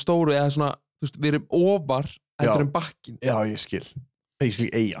alveg stóru eða svona, þú veist, við erum ofar heldur en bakkin. Já, ég skil.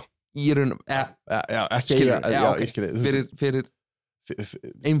 Basically eiga. Í raunum, ekki eiga, já, ég skil. Fyrir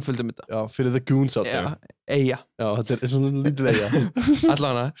einföldum þetta. Já, fyrir the goons out there. Eiga. Já, þetta er svona lítil eiga.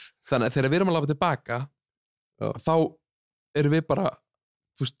 Allavega, þannig að þegar við erum að lafa tilbaka, þá erum við bara,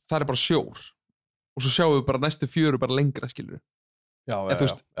 þú veist, það er bara sjór. Og svo sjáum við bara næstu fjöru bara lengra, skilur við. Já,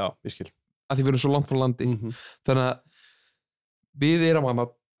 ég skil. Að því við erum svo langt frá landi. Þannig að við erum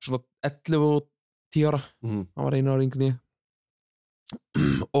að svona 11 og 10 ára, hann var 1 ára yngri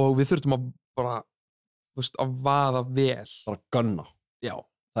og við þurftum að bara, þú veist, að vaða vel. Bara gunna. Já.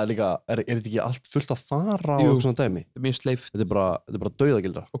 Það er líka, er þetta ekki allt fullt að fara og svona dæmi? Þetta er mjög sleift. Þetta er bara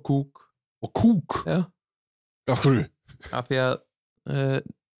dauðagildra. Og kúk. Og kúk? Já. Af hverju? Af því að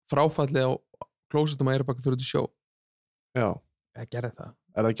fráfallið á klósettum að Eyrarbakka fyrir út í sjó. Já. Ég gerði það.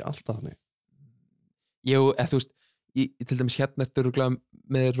 Er það ekki alltaf þannig? Jú, þú veist, til dæmis hérna ertu örugglega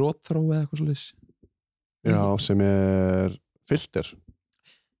með rotþró eða eitthvað svoleiðis. Já, sem er filter.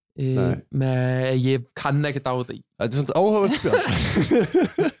 Nei, ég kann ekkert á þetta. Þetta er svona áhugavert spjall.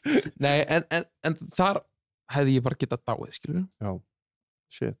 Nei, en þar hefði ég bara getað dáið, skilur. Já,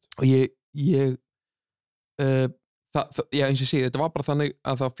 shit. Og ég já, eins og ég segi, þetta var bara þannig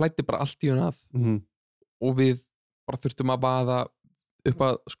að það flæddi bara allt í hún að og við bara þurftum að vaða upp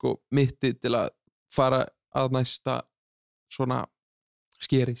að sko mitti til að fara að næsta svona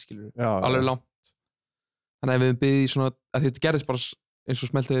skeri, skilur alveg langt þannig að við höfum beðið í svona að þetta gerðist bara eins og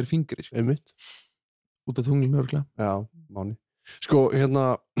smeltaði þér fingri sko. Út af tunglinu örgulega já, máni sko,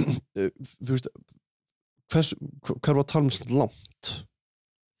 þú veist hver var að tala svona langt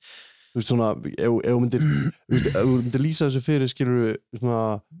þú veist svona ef þú myndir lýsa þessu fyrir skilur svona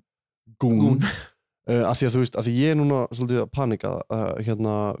gún af því að þú veist, af því ég núna svolítið að panika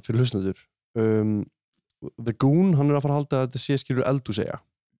fyrir hlusnendur The Goon, hann að fara að halda að þetta sé skilur eldhúseyja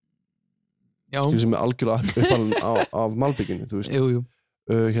skilur sem algjörlega uppalinn af malbygginu, þú veist jú.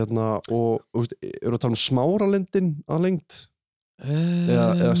 Og þú veist, eru að tala smáralindin að lengt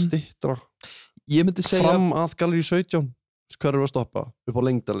eða styttra ég myndi segja fram að Gallerí 17 hver eru að stoppa upp á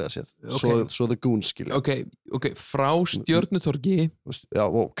lengdarlega séð svo The Goon skilur ok, frá Stjörnutorgi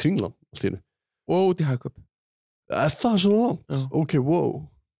og Kringlan og út í Hagkaup það er svona langt? Ok, wow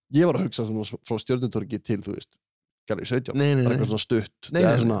ég var að hugsa svona frá Stjörnutorgi til þú veist, Gallerí 17 nei. eitthvað svona stutt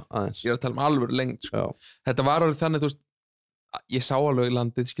svona aðeins ég er að tala alvöru lengt sko. Þetta var alveg þannig, þú veist ég sá alveg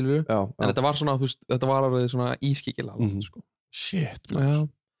landið, skilur en þetta var svona, þú veist, þetta var alveg svona ískikilega sko. Shit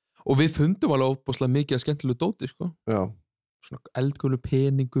og við fundum alveg óbúslega mikið að skemmtilegu dóti sko. Svona eldgölu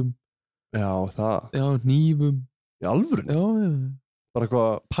peningum hnífum í alvörunni? Bara eitthvað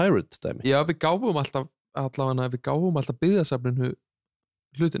pirate dæmi? Við gáfum alltaf byggðasafninu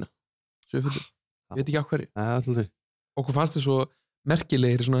hlutina sem við fundum, ég veit ekki á hverju okkur fannst þið svo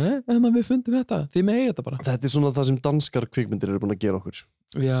merkilegir svona, við fundum þetta þið með þetta bara. Þetta er svona það sem danskar kvikmyndir eru búin að gera okkur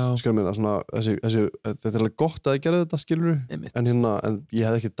skal meina, svona, þetta er alveg gott að þið gera þetta, skilur en ég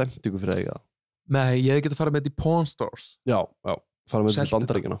hef ekki dæmt ykkur fyrir að eiga það. Nei, ég hef getið að fara með þetta í pawn stores fara með þetta í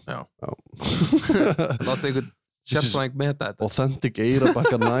Bandaríkjana láta einhvern sérfræðing með þetta authentic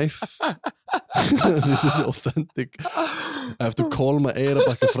Eyrarbakka knife this is authentic I have to call my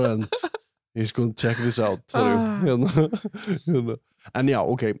Eyrarbakka friend he's gonna check this out for you en já,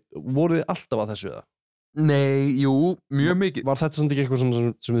 ok, voruð þið alltaf að þessu eða? Nei, jú, mjög mikið var þetta samt ekki eitthvað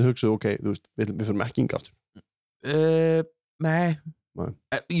sem þið hugsaðu ok, þú veist, við fyrir ekki inga aftur? Nei.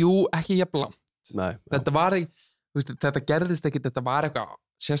 Jú, ekki jafn langt þetta var ekki, þú veist, þetta gerðist ekki þetta var eitthvað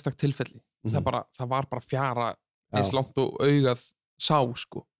sérstakt tilfelli það var bara fjara eins langt og augað sá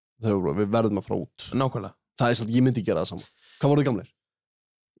sko. Við verðum að fara út nákvæmlega það er svolítið, ég myndi gera það saman. Hvað voruð þið gamlir?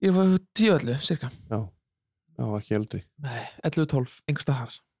 Ég var 10-11, cirka já, ekki eldri. Nei, 11-12, einhverstað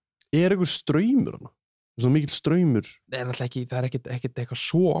þar. Er einhver straumur hana? Svona mikill straumur? Það er náttúrulega ekki, það er ekkert eitthvað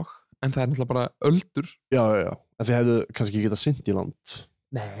sog en það er náttúrulega bara öldur. Já, en þið hefðu kannski getað synt í land?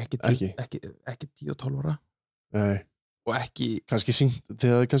 Nei, ekki 10-12 ára. Nei. Og ekki kannski þið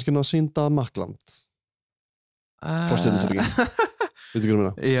hefðu kannski náðu syndað Makland frá Stjörnutorgi. Veitu hvað ég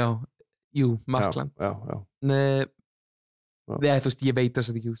meina? Jú, Makland. Já. Nei, þú veist, ég veit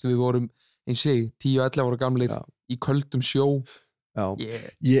þess að ekki, við vorum eins og 10-11 ára gamlir í köldum sjó. Já,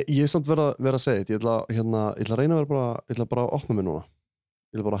 ég er samt verið að segja þetta, ég ætla að reyna að vera ég ætla bara að opna mig núna.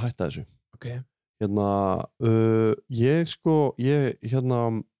 Ég ætla bara að hætta þessu. Ok.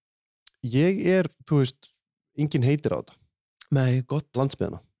 Ég er, þú veist, enginn heitir á þetta. Nei, gott.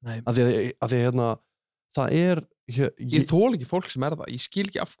 Landsbyggðina. Nei. Af því það er ég þoli ekki fólk sem er það, ég skil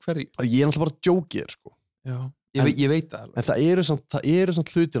ekki af hverju. Ég er náttúrulega bara að jóki þér, sko. Já, ég veit það alveg. En það eru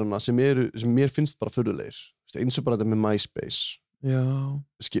samt hlutir hana sem mér finnst bara furðulegir. Eins og bara þetta með MySpace. Já.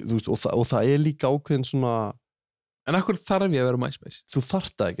 Þú veist, og það er líka ákveðin svona. En af hverju þarf ég að vera MySpace? Þú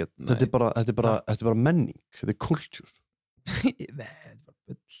þarft það ekki. Þetta er bara menning. Þetta er kultúr. Nei, þetta er bara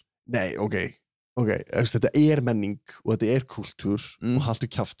bull. Nei, ok. Þetta er menning og þetta er kultúr og haltu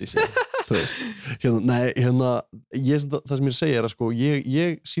kjafti sig. Þú veist. Það sem ég segja er að sko,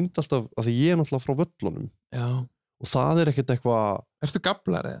 ég sýndi alltaf að því ég er náttúrulega frá völlunum. Já. Og það er ekkert eitthvað. Ertu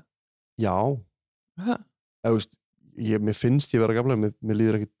gaflar eða? Já. Það? Þú veist. Mér finnst ég vera gaflari, mér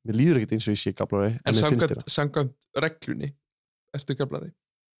líður ekkert eins og ég sé gaflari. En samkvæmt reglunni, ertu gaflari?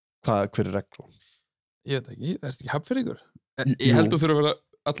 Hver er reglun? Ég veit ekki, það ertu ekki hafnfirringur. Ég held að þú þurfa að vera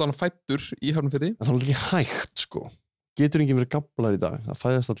allan fæddur í Hafnarfirði. Það er ekki hægt, sko. Getur enginn verið gaflari í dag, það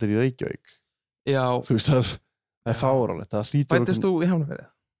fæðast allir í Reykjavík. Já. Þú veist, það er fáránlegt. Fæddist þú í Hafnarfirði?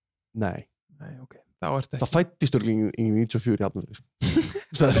 Nei. Nei, ok. Það fæddist örugglega í 94 í Hafnarfirði.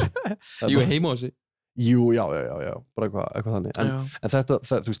 Jú, heima á sig. Jú, já, bara eitthvað þannig en þetta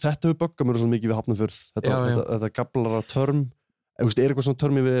hefur böggað mér svo mikið við Hafnarfjörð þetta gaflara törm er eitthvað svona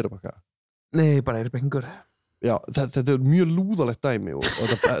törmi við Eyrarbakka? Nei, bara Eyrarbakkingur. Já, þetta er mjög lúðalegt dæmi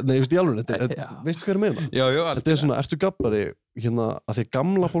nei, í alveg, veistu hvað er meina? Já, þetta er svona, ertu gaflari að því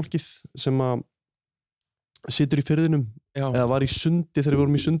gamla fólkið sem að situr í firðinum eða var í sundi þegar við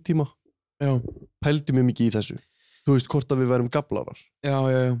vorum í sundtíma pældi mjög mikið í þessu þú veist, hvort að við værum gaflarar já.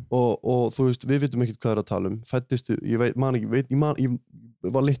 Og þú veist, við vitum ekkert hvað að tala fæddistu, ég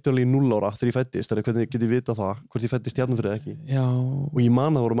var literally 0 ára þegar ég fæddist, þannig hvernig get ég vita það hvort ég fæddist hérna fyrir ekki já. Og ég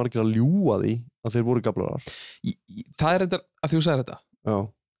man að það voru margir að ljúga því að þeir voru gaflarar það þetta að þú sagðir þetta já.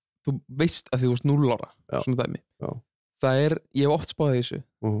 Þú veist að þú varst 0 ára svona dæmi já. ég hef oft spáð þessu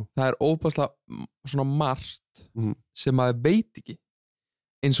það óbærslega svona margt sem maður veit ekki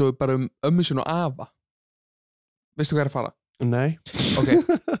eins og bara ömmu sinni og afa veistu hvað að fara? Nei ok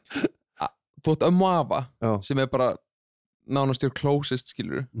þú átt ömmu og afa já. sem bara nánast your closest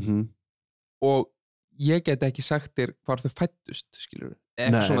skilur og ég get ekki sagt þér hvar þau fæddust skilur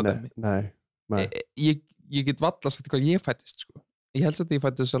nei. Ég get valla sagt hvað ég fæddist sko. Ég held að ég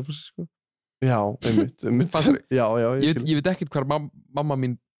fæddist sjálf sko. Já, einmitt já, ég veit ekkert hvar mamma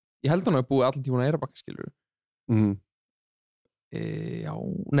mín ég held hann að búið allan tíma á Eyrarbakka skilur já,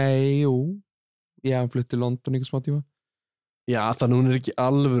 nei, jú ég hef flutt til London einhver smá tíma já, það núna ekki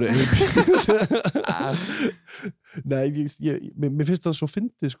alvöru nei, mér finnst það svo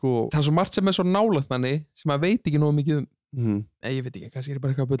fyndið sko það svo margt sem svo nálægt manni sem maður veit ekki nógu mikið nei, ég veit ekki, kannski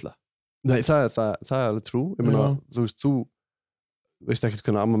bara eitthvað að bulla nei, það er alveg trú ég meina, þú veist ekkert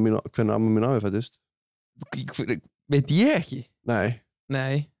hvernig amma mín afi fæddist veit ég ekki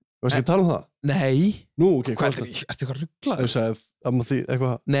nei Varstu ekki að tala það? Nei Nú, ok, hvað er það? Ertu eitthvað rugglaður? Þú sagði amma því,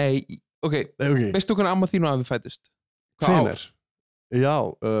 eitthvað Nei, ok, veistu hvernig amma þínu afi fæddist? Hvenær? Já,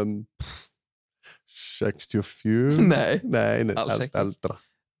 64 Nei, eldra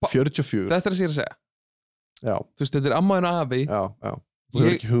 44 Þetta er að segja Já Þú veist, þetta er amma þínu afi Já, þú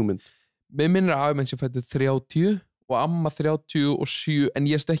hefur ekki hugmynd Mér minnir að afi menn sem fættið 30 og amma 37 en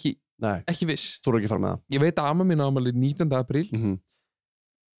ég erst ekki viss Þú eru ekki að fara með það Ég veit að amma mín ámæli 19. apríl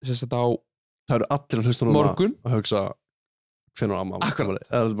Sérst að á Það eru allir að hlusta núna að hugsa hvenær amma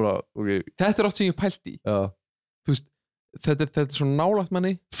Þetta er oft sem ég pælt í Þú veist, þetta er svona nálægt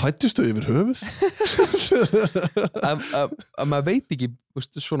manni Fæddistu yfir höfuð? að maður veit ekki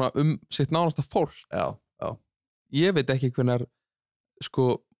svona sitt nánasta fólk Já Ég veit ekki hvenær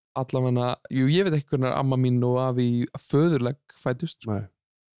sko allavega, ég veit ekki hvenær amma mín og afi föðurleg fæddust Nei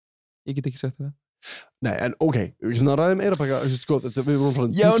Ég get ekki sagt það Nei, en ok, svona ræðum Eyrarbakka sko, við vorum frá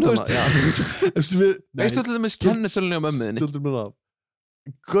Já, þú veist Veistu til dæmis kennisölunni á mömmuðinni Stöldur mér af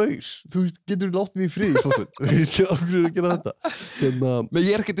Gaur, þú veist, getur þú látt mig í frið Þú veist, okkur er að gera þetta Men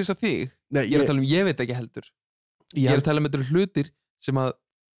ég er ekki að dissa þig Ég er að tala ég veit ekki heldur Ég er að tala þetta hlutir sem að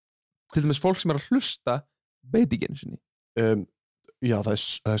til dæmis fólk sem er að hlusta veit ekki einu sinni Já, það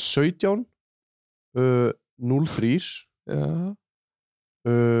er 17 03 Já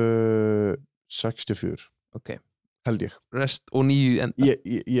 64 Ok held ég Rest og 9 endan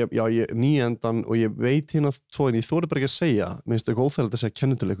Já, 9 endan og ég veit hérna 2 en ég þori bara ekki að segja minnst eitthvað óþægilegt að segja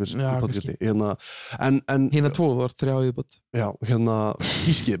kennitöluleikus Hérna 2 þú var 3 viðbót Já, hérna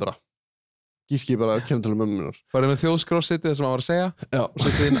gískið bara kennitölum mömmunar Var það með þjóðskrásetið sem að var að segja Já og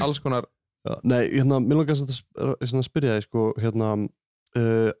setið inn alls konar Nei, hérna, mér langar að spyrja þig sko, hérna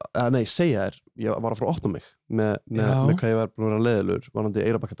nei, segja þér, ég var að fara að opna mig með hvað ég var búin að vera leiðilegur varandi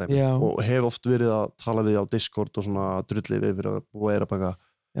Eyrarbakka dæmi og hef oft verið að tala við á Discord og svona drullið við að búa Eyrarbakka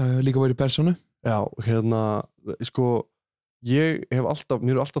Já, líka verið í persónu Já, hérna, sko mér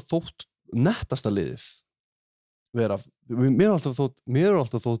er alltaf þótt nettasta liðið mér er alltaf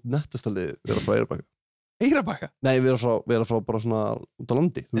þótt nettasta liðið vera frá Eyrarbakka Eyrarbakka? Nei, vera frá bara svona út á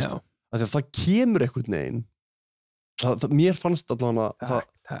landi, þú veist að það kemur einhvern veginn mér fannst allavega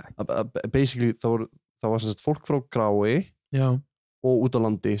basically það var sem sagt fólk frá Grái og út á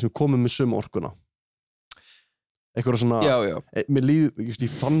landi sem komið með sömu orkuna eitthvað svona mér líður,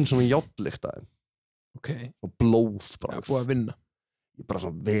 ég fann svona játlykt að þeim og blóð bara búið að vinna ég bara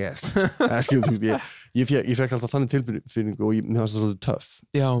svona ves ég fekk alltaf þannig tilfinningu og mér fannst það svolítið töff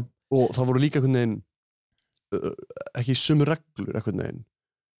og það voru líka einhvern veginn ekki sömu reglur einhvern veginn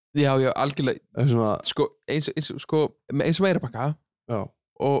Já, algjörlega svona... eins og Eyrarbakka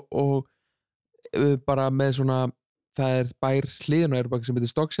og bara með svona það er bær hliðin á Eyrarbakka sem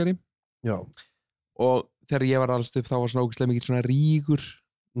heitir Stokkseyri og þegar ég var allast upp þá var svona ógeðslega mikið svona rígur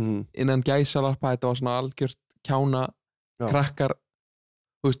innan gæsalarpa, þetta var svona algjört kjána krakkar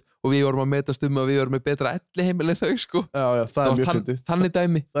og við vorum að metast að við vorum með betra elliheimil en þau sko Já, það er mjög fyndið þannig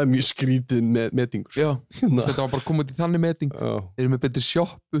dæmi Það er mjög skrítið metingur Já, þetta var bara komið til þannig meting Við erum með betri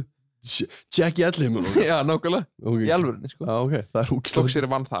sjoppu Tjekki elliheimil Já, nákvæmlega, í alvörunni sko það er Stokkseyri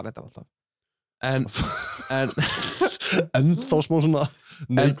vann þar þetta alltaf En þá smá svona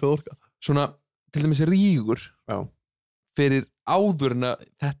neikvæð orka Svona, til dæmis rígur fyrir áður en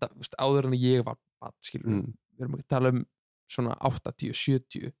að ég var skilur við erum ekki að tala um svona 80,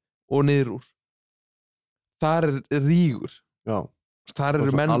 70 og niður úr þar rígur þar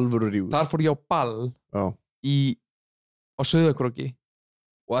eru menn þar fór ég á ball á Sauðárkróki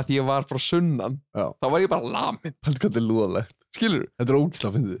og að því ég var frá sunnan þá var ég bara lamin Þetta er lúðalegt skilurðu? Þetta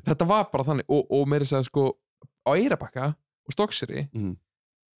ógeðslega fyndið Þetta var bara þannig og meira að segja sko á Eyrarbakka og Stokkseyri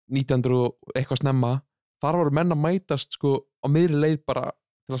 1900 og eitthvað snemma þar voru menn að mætast sko á miðri leið bara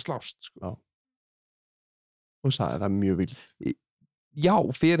til að slást sko. Það er mjög vilt Já,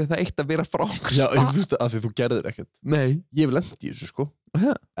 fyrir það eitt að vera frá okkur Já, þú veist að því þú gerðir ekkert Nei Ég hef lent í þessu sko Þú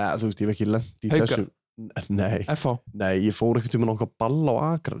veist, ég hef ekki lent í þessu Nei, F.A. Nei, ég fór ekkert um að ball á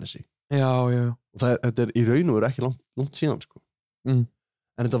Akranesi Já og þetta í raun og veru ekki langt síðan sko En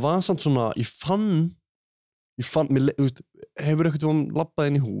þetta var samt svona Ég fann mér, þú veist, hefur ekkert um að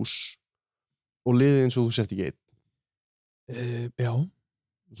labbað inn í hús og liðið eins og þú sért ekki einn Já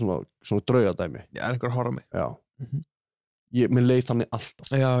Svona draugadæmi Já, einhver horfa mig Já Mér leið þannig alltaf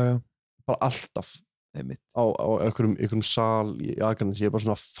Já Bara alltaf á einhverjum sal í Akranesi Ég bara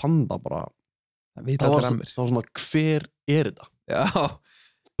svona fann það bara Það var svona, hver þetta? Já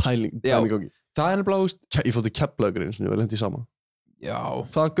Pæling gangi Það er bláðust Ég fótti Keflavíkur eins og ég var lent í sama Já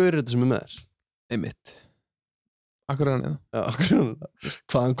Hvaða gaur þetta sem með þér? Einmitt Akkur er hann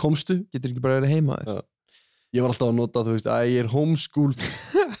Hvaðan komstu? Getur ekki bara verið heima þér Ég var alltaf að nota, þú veist, ég er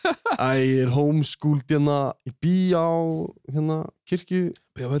homeschooled hérna Ég bý á, hérna, kirkju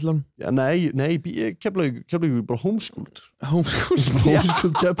Bý á Völlan Nei, Keflavíkur bara homeschooled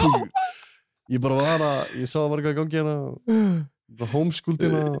Homeschooled Keflavíkur Ég bara var ég sá að var ekki að gangi hérna bara homeschooled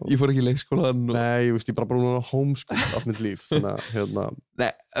hérna Ég fór ekki í leikskólan Nei, ég veist, ég bara búin að homeschooled allt mitt líf Þannig að, hérna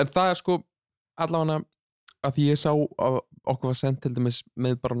Nei, en það er sko allavega að því ég sá að okkur var sendt til dæmis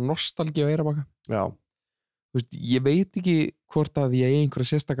með bara nostalgíu á Eyrarbakka Já Þú veist, ég veit ekki hvort að ég einhverja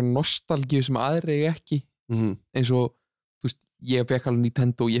sérstakar nostalgíu sem aðri ekki eins og, þú veist, ég fekk alveg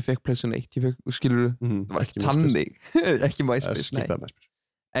Nintendo og ég fekk PlayStation 1 ég fekk, skilurðu, það var ekki tannig ekki MySpace, nei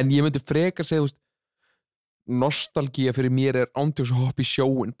en ég myndi frekar segja, þú veist nostalgía fyrir mér ándjóks að hoppa í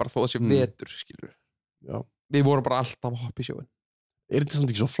sjóin bara þó það sé vetur, skilurðu Já. Við vorum bara alltaf að hoppa í sjóin þetta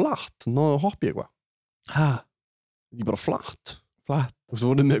samt ekki svo flatt, náðu að hoppa í eitthvað Hæ? Ekki bara flatt Þú veist, þú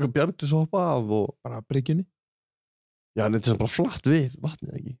voruð með eitthvað bjartis að hoppa af og bara bryggjunni Já, en þetta er bara flatt við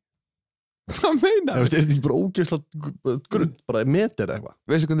vatnið, ekki? Hvað meinar? Þetta er ekki bara ógeðslega grunn, bara meter eða eitthvað.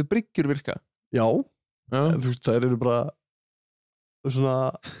 Veistu hvernig bryggjur virka? Já. Þú veist, þær eru bara svona,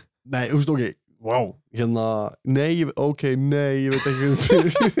 nei, þú veist, ok, hérna, nei, ég veit ekki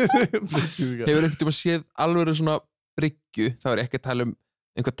Hefur einhvern tíma séð alveg svona bryggju, þá er ekki að tala um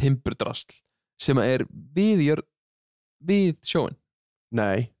einhvað timburdrasl sem er við sjóin?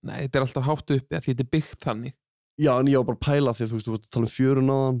 Nei, þetta er alltaf hátt uppi að því þetta er byggt þannig Já, en ég var bara að pæla því að þú veist, þú varst að tala um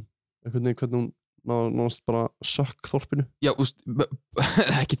fjörun áðan hvernig hún náðast bara sökk þorpinu Já, þú veist,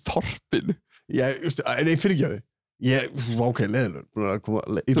 ekki þorpinu Já, þú veist, nei, fyrir ekki að þið ok, leiðilegur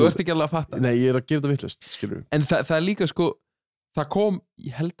Þú ert ekki alveg að fatta Nei, ég er að gera þetta vitlaust, skilur En það er líka, sko, það kom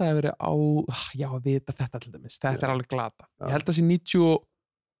ég held að það hef verið á já, að vita þetta til dæmis, þetta er alveg glata Ég held að það sé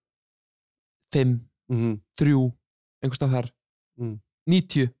 95 3, einhvers þar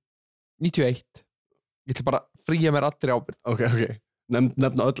 90, 91 Ég ætla bara að fría mér allri ábyrgð Ok,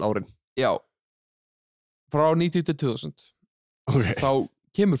 nefna öll árin Já Frá 90 til 2000 Þá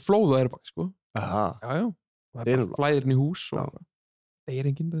kemur flóð á Eyrarbakka, sko Aha Já Það er bara flæðir inn í hús og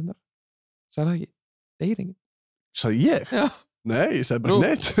deyringin reyndar Sagði það ekki? Deyringin Sagði ég? Já Nei, ég sagði bara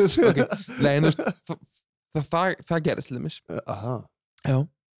neitt Ok, nei, en þú veist það gerist til dæmis Aha Já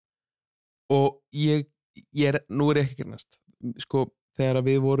Og nú er ég ekki grínast Sko, þegar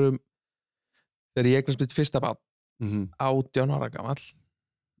við vorum þegar ég eignast mitt fyrsta barn 18 ára gamall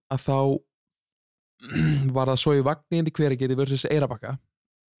að þá var það svo í vagninni Hveragerði versus Eyrarbakka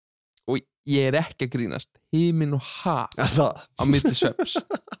og ég er ekki að grínast himinn og haf á milli svefns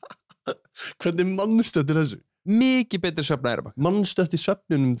Hvernig mannstu eftir þessu? Mikið betri svefn að Eyrarbakka Mannstu eftir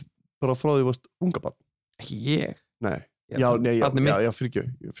svefninum bara frá því varst unga barn? Ekki ég Nei, já,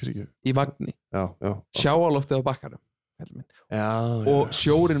 fyrirgjöf Í vagni Já Sjáaloftið á bakkanum og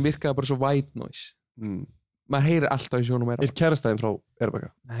sjórinn virkaði bara svo white noise maður heyrir alltaf í sjónum Er kærastæðin frá Eyrarbakka?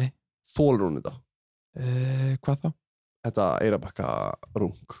 Nei Þolur hún þetta? Hvað þá? Þetta Eyrarbakka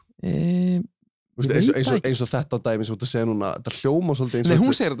rung eins og þetta dæmi sem þú ert að segja núna þetta hljóma svolítið eins og Nei,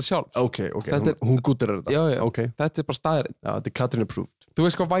 hún segir þetta sjálf Ok, hún gútir þetta Já, þetta er bara staðurinn Já, þetta er Katrín approved Þú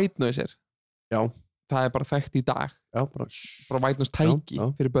veist hvað white noise er? Já Það er bara þekkt í dag Já, bara white noise tæki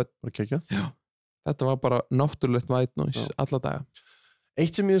fyrir börn Bara kekja Já Þetta var bara náttúrulegt white noise alla daga.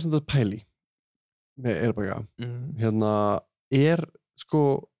 Eitt sem ég er svona að pæli með Eyrarbakka hérna er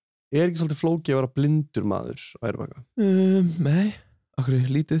ekki svolítið flókið að vera blindur maður á Eyrarbakka? Nei, okkur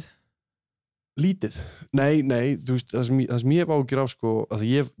lítið. Lítið. Nei, þú veist, það sem ég hef ágjur af, sko, að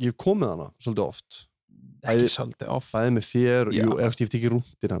ég hef komið hana svolítið oft. Ekki svolítið oft. Bæði með þér, jú, ég hef tekið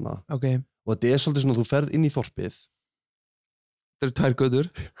rúndir hana. Ok. Og þetta svolítið svona, þú ferð inn í þorpið. Það eru 2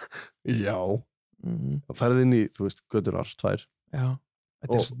 götur. Já. Það ferð inn í, þú veist, göturar, 2. Já.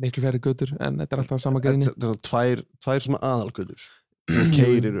 Þetta miklu fleiri götur, en þetta alltaf sama gríni. Þetta tvær svona aðalgötur.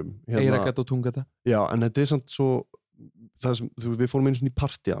 Keirir Eyrarbakka og Tungata. Já, en þetta samt svo, það sem, við fórum einu svona í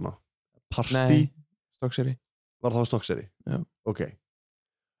partí hana. Nei, Stokkseyri. Var það á Stokkseyri? Já. Ok.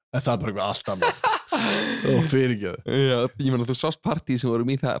 En það bara eitthvað allt annað. Og fyrirgefðu. Já, ég meina þú sást partí sem vorum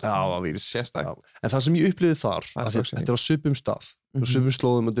í þar. Já, það var sérstak. En það sem ég upplifði þar, þetta á svipum stað. Á svipum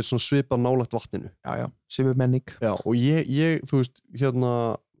slóðum, þetta svona svipað nálægt vatninu. Já, svipum menning. Já, og ég, þú veist, hérna,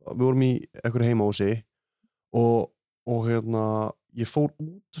 við vorum í einhverju heimahúsi og hérna, ég fór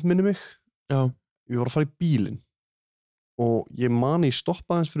út, minni mig. Já. Ég var að fara í bílinn og ég mani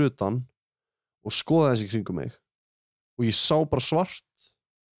stoppaði hans fyrir utan og skoðaði hans í kringum mig og ég sá bara svart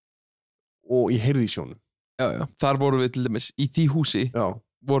og ég heyrði í sjónum. Já. Þar vorum við til dæmis, í því húsi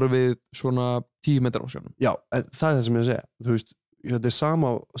vorum við svona 10 metrar á sjónum. Já, það það sem ég að segja. Þú veist, þetta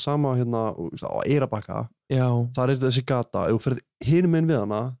sama hérna á Eyrarbakka. Já. Þar þessi gata, ef þú ferð hinum megin við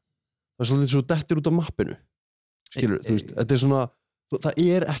hana, það svolítið svo dettir út af mappinu. Skilur, þú veist, þetta svona, það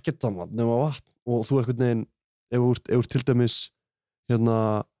ekkert annað nema vatn og þú einhvern veginn, ef þú til dæmis hérna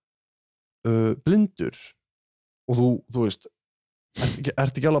blindur og þú veist,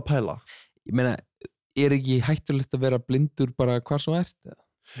 ert ekki alveg að pæla? Ég meina, ekki hættulegt að vera blindur bara hvar sem ert?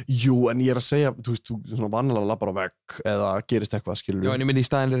 Jú, en ég að segja, þú veist, þú svona vanlega labbar á vegg eða gerist eitthvað, skilur. Já, en ég minni í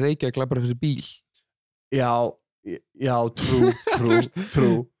staðinni Reykjavík labbar fyrir bíl. Já, true.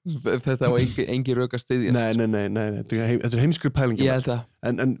 Þetta var engin rök að styðjast. Nei, þetta heimskur pælingi. Ég held það.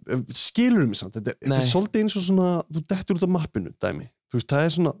 En skilur mig samt, þetta svolítið eins og svona, þú dettur út af mappinu, dæmi. Þú veist,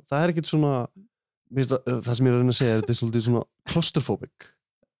 það ekkert svona, það sem ég að reyna að segja, þetta svolítið svona claustrophobic.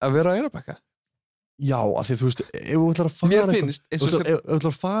 Að vera á Eyrarbakka? Já, af því þú veist, ef þú ætlar að fara eitthvað, ef þú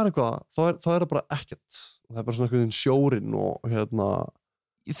ætlar að fara eitthvað, þá er það bara ekkert. Og það er bara svona einhvern veginn sjórinn og hérna.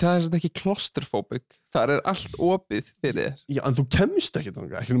 Það er svona ekki claustrophobic, það er allt opið fyrir þér. Já, en þú kemst ekkert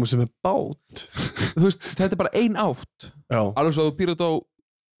þangað, ekki nema sem er bát. Þú veist, þetta er bara ein átt. Já. Alveg svo að þú býr út á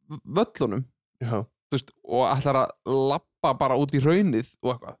völlunum. Já. Þú veist, og ætlar að labba bara út í hraunið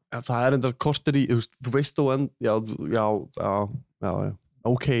og eitthvað. Ja, það er enda korter í, þú veist þú já.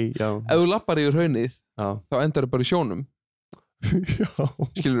 Ok, já. Ef þú labbar yfir hraunið, þá endar þau bara í sjónum. Já.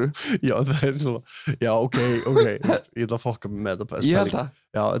 Skilurðu? Já, það er svona, já, ok. Ég ætla að fokka mig með þetta. Ég held það.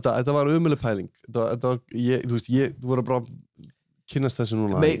 Já, þetta var umulig pæling. Þetta var, þú veist, þú voru bara kynnast þessu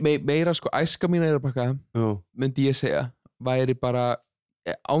núna. Meira sko, æska mín Eyrarbakka, myndi ég segja, væri bara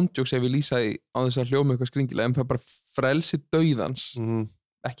ándjóks ef ég lýsa því á þess að hljóma eitthvað skringilega, en það er bara frelsi dauðans.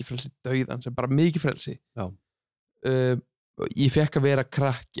 Ekki frelsi dauðans, en bara mikið frelsi. Já. Ég fekk að vera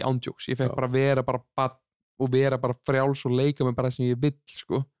krakki ándjóks, ég fekk bara að vera bara barn og vera bara frjáls og leika með bara sem ég vill,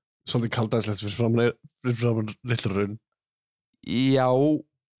 sko. Svolítið kaldæðislegt fyrir framan litla raun. Já,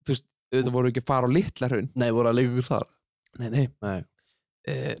 þú veist, auðvitað voru ekki að fara á litla raun. Nei, voru að leika ykkur þar?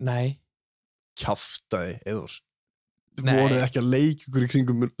 Nei. Kjaftaði, Eður. Voruð ekki að leika ykkur í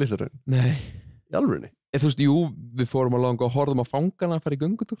kringum litla raun? Nei. Í alvörunni? Þú veist, jú, við fórum að langa og horfðum á fangana að fara í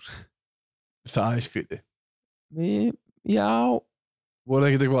göngutúr. Það er skrítið. Já. Voru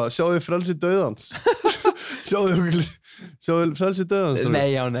ekkert eitthvað, sjáðu þið frelsi dauðans? Sjáðu frelsi dauðans?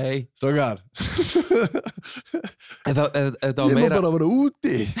 Nei. Strákar. Þetta var meira. Ég má bara að vera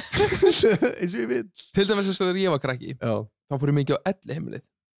úti. Eins og ég vil. Til dæmis þess að þegar ég var krakki, þá fór ég mikið á elliheimilið.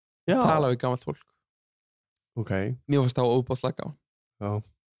 Tala við gamalt fólk. Ok. Mér fannst það á óbáslega gaman. Já.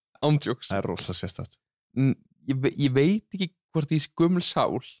 Ándjóks. Það er rosalega sérstætt. Ég veit ekki hvort ég er gömul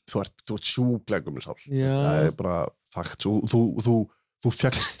sál. Þú ert sjúklega gömul sál. Já. Það er bara fakt. Þú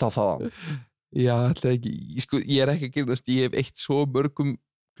fékkst það þaðan. Já, alltaf ekki. Ég er ekki að gerðast. Ég hef eytt svo mörgum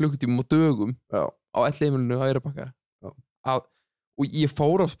klukkutímum og dögum á elliheimilinu á Eyrarbakka. Og ég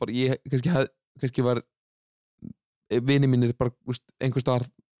fór ást bara. Ég kannski var vinir mínir bara einhvers staðar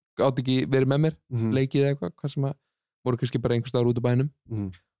gátt ekki verið með mér, leikið eða eitthvað sem að voru kannski bara einhvers staðar út á bænum.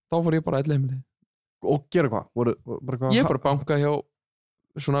 Þá fór ég bara á elliheimilið. Og gera hvað? Ég bara banka hjá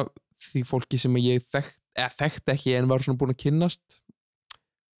svona því fólki sem ég þekkti ekki en var svona búin að kynnast,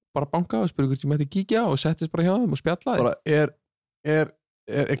 bara banka og spurði hvort ég mætti kíkja og settist bara hjá þeim og spjallaði. Bara, er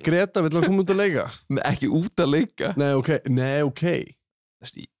Greta vill hann koma út að leika? Ekki út að leika. Nei, ok.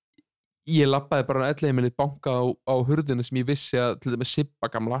 Ég labbaði bara á elliheimilið, bankað á hurðina sem ég vissi að til dæmis Sibba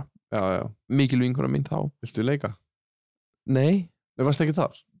gamla, mikil vinkona mín þá. Viltu leika? Nei. Nei, varst ekki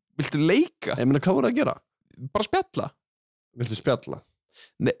þar? Viltu leika? Ég meina, hvað voru að gera? Bara spjalla. Viltu spjalla?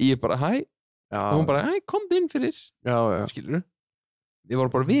 Nei, ég bara, hæ. og hún bara, komdu inn fyrir skilurðu, við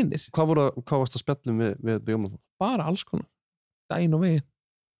vorum bara vinir. Hvað varst að spjallum við gamla fólk? Bara alls konar, daginn og veginn.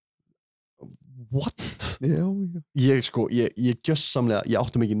 What? Já. Ég gjössamlega, ég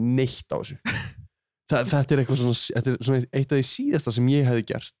áttum ekki neitt á þessu. Þetta er eitthvað svona eitt af því síðasta sem ég hefði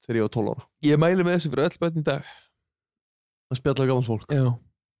gert þegar ég var 12 ára. Ég mæli með þessu fyrir öll börn í dag. Að spjalla gamalt fólk.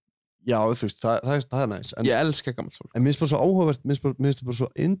 Já, þú veist, það er næs. Ég elska gamalt fólk. En mér finnst bara svo áhugavert, mér finnst bara svo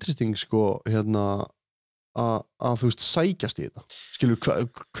interesting, sko, að þú veist, sækjast í þetta. Skilur,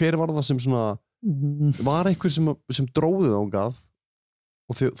 hver var það sem svona, var einhver sem dróði þangað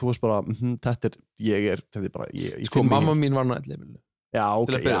og þú varst bara, þetta er bara, sko, mamma mín var nú 11. Já,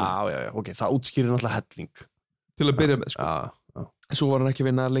 ok, það útskýrir náttúrulega helling. Til að byrja með, sko. Já. Svo var hann ekki að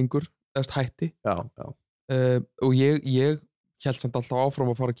vinna lengur, eða hætti. Já. Og ég hélt samt alltaf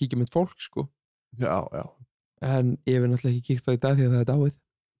áfram að fara að kíkja með fólk, sko. Já. En ég hef náttúrulega ekki kíkt það í dag því að það er dáið.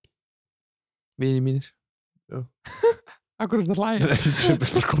 Vinir mínir. Já. Akkur er þetta hlæja? Nei,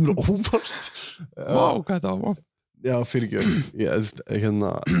 það er komin óvart. Vá, hvað þetta var vant. Já, fyrirgjöf.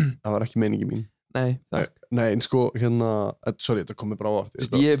 Það var ekki meiningi mín. Nei, takk. Nei, en sko, sorry, þetta komið bara ávart.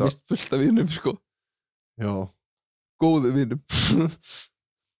 Ég hef vist fullt af vinum, sko. Já. Góðu vinum.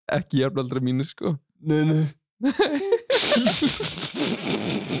 Ekki jafnaldra mínir, sko. Nei.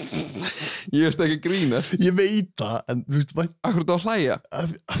 Ég veist ekki að grínast. Ég veit það, en þú veist, akkur þetta á hlæja? Að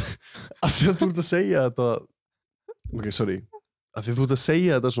því að þú ert að segja þetta, ok, sorry, að því að þú ert að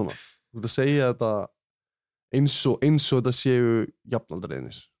segja þetta svona, þú ert að segja þetta eins og þetta séu jafnaldra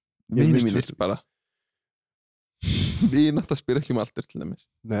einir. Vinir mínir bara. Við náttúrulega spyrir ekki aldur til dæmis.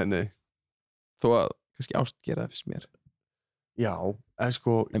 Nei. Þó að kannski ást gera það fyrst mér. Já, en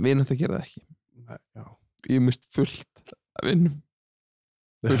sko. En við náttúrulega gera það ekki. Nei, já. Ég mist fullt af vinnum.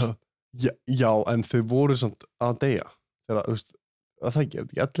 Já, en þau voru samt að deyja. Þegar, þú veist, að það gerði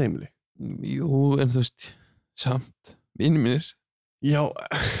ekki all heimili. Jú, en þú veist, samt, vinir mínir. Já,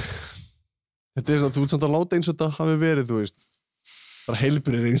 þetta er svona, þú ert samt að láta eins og þetta hafi verið, þú veist, bara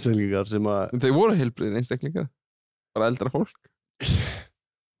heilbrigðir einstaklingar sem að... Þeir voru heilbrigðir einstaklingar, bara eldra fólk.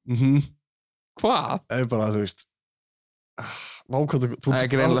 Hvað? Það er bara, þú veist, það er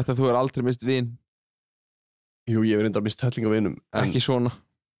greinlegt að þú er aldrei mist vin. Jú, ég hef reyndar mist helling af vinum. Ekki svona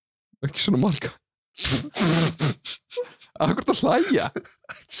marga. Akkur það hlæja?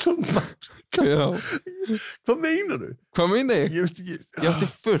 Ekki svona marga? Já. Hvað meinar þú? Hvað meina ég? Ég veist ekki. Ég átti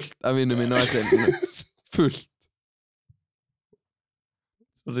fullt af vinum minn á ætlunum. Fullt.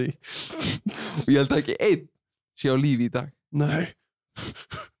 Sorry. Og ég held að ekki einn sé á lífi í dag. Nei.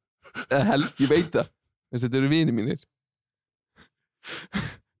 Ég veit það. Þetta eru vinir mínir.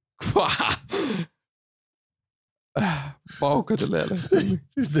 Hvað? Vá, hvað er leiðilegt.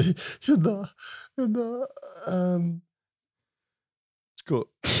 Sko.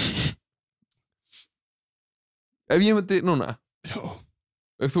 Ef ég myndi núna. Já.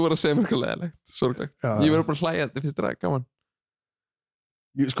 Ef þú var að segja mér eitthvað leiðilegt, sorglegt. Ég verður bara að hlæja þetta, finnst þér það gaman?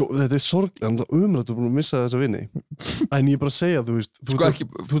 Sko, þetta er sorglega, en það umrætt að búin að missa þessa vinni. En ég er bara að segja, þú veist, þú ert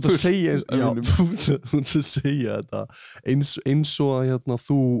að segja, þú ert að segja þetta eins og að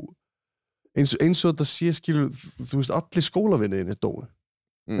þú, eins og þetta sé, skilur, þú veist, allir skólavinniðin er dói.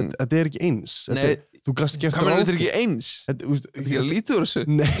 Þetta er ekki eins. Nei, þú gast gert hvað þetta er ekki eins? Þetta er lítið úr þessu.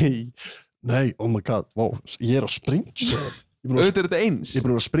 Nei, oh my god, wow, ég er á sprengju. Auðvitað er þetta eins. Ég er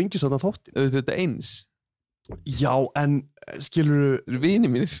búin að sprengju þarna þáttin. Auðvitað er þetta eins. Já, en skilur vinir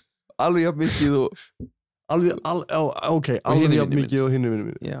mínir, alveg jafn mikið og alveg jafn mikið og hinni vinir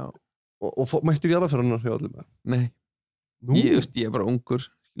mínir. Já. Og mættir ég aðra fyrir hann hjá allir með? Nei. Ég er bara ungur,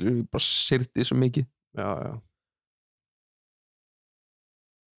 skilur, ég bara syrtið svo mikið. Já.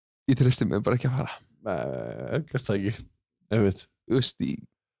 Ég treysti mig bara ekki að fara. Nei, gæst það ekki. Ég veit. Þú veist,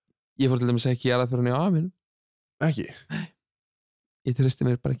 ég fór til dæmis ekki aðra fyrir hann hjá afinum. Ekki? Nei. Ég treysti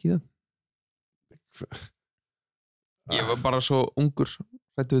mig bara ekki í það. Ég var bara svo ungur,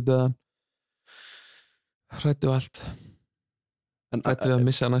 hræddu við döðan, hræddu allt, hræddu við að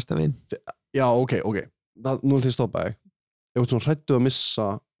missa næsta vin. Já, ok, nú er þið stoppaði. Ef þú ert svona hræddu að missa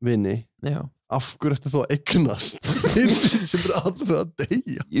vini, af hverju ertu þú að eignast vini sem er alveg að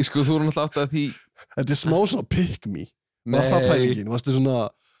deyja? Ég sko, þú erum alltaf átt að því... Þetta er smá svona pick me. Var það pælingin? Varstu svona...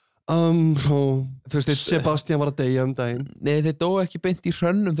 Sebastian var að deyja daginn. Nei, þeir dói ekki beint í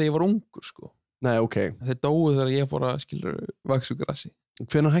hrönnum þegar ég var ungur, sko. Nei, ok. Þeir dói þegar ég fór að, skilur, vaksa úr grassi.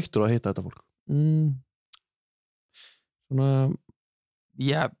 Hvenær hættur þú að hitta þetta fólk? Svona,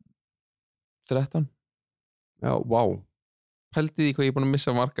 13. Já, vá. Pældi því hvað ég er búin að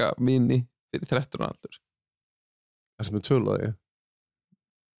missa marga vini fyrir 13 aldur. Það sem er töluði?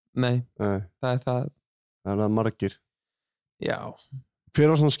 Nei, það er það. Það er það margir. Já.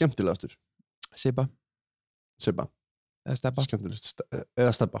 Hver var svona skemmtilegastur? Sibba eða Stebba skemmtilegt,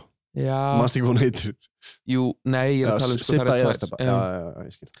 eða Stebba já, mannst ekki hvað hún heitir jú, nei, ég er að tala um Sibba eða Stebba, já,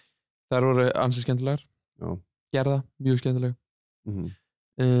 ég skil þær voru ansi skemmtilegar Gerða, mjög skemmtileg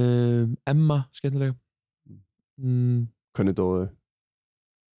Emma, skemmtileg hvernig dóðu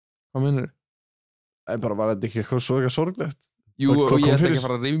hvað meinarðu? bara var þetta ekki eitthvað svo sorglegt jú, og ég ætla ekki að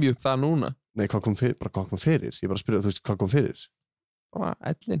fara að rifja upp það núna nei, hvað kom fyrir, ég bara að spyrja, þú veist, hvað kom fyrir bara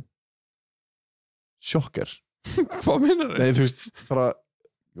ellin sjokker hvað meinarðu? nei, þú veist, bara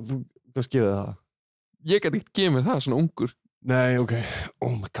hvað skifði það? Ég gæti ekkert gefið mér það, svona ungur nei, ok,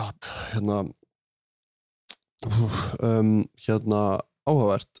 oh my god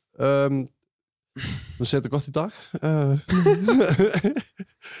áhugavert þú segir þetta gott í dag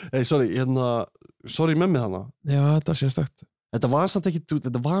hey, sorry með mig hana já, þetta var sérstakt þetta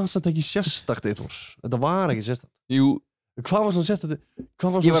var samt ekki sérstakt Eyþór, þetta var ekki sérstakt jú, hvað var svona sérstakt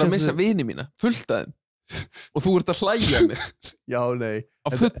ég var að missa vini mína, fullt af þeim og þú ert að hlæja mér já, nei, á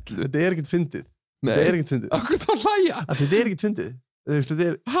fullu þetta er ekkert fyndið akkur þá hlæja þetta er ekkert fyndið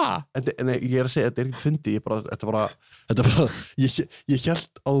nei, ég er að segja, þetta er ekkert fyndið þetta bara ég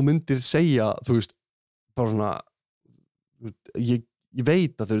held að þú myndir segja þú veist, bara svona ég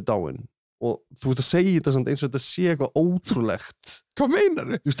veit að þau eru dáin og þú ert að segja þetta samt eins og þetta sé eitthvað ótrúlegt hvað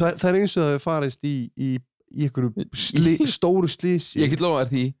meinarðu? Það er eins og það hefur farist í einhverju stóru slísi ég get lofa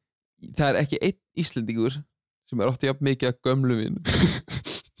þér því það er ekki einn Íslendingur sem er oft jafn mikið að gömlu vin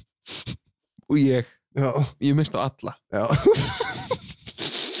og ég mist á alla já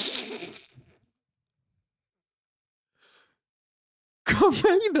hvað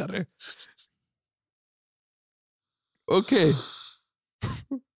meinarðu? ok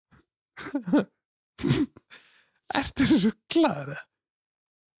ertu svo glaður?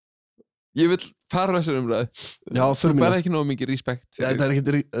 ég vil fara þessar umræðu já, þú bara ekki nógu mikið respekt þetta er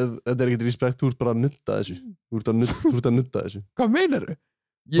ekkert respekt, þú ert bara að nutta þessu þú ert að nutta þessu hvað meinarðu?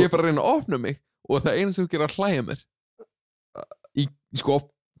 ég er bara að reyna að opna mig og það eina sem þú gerir að hlæja mér sko,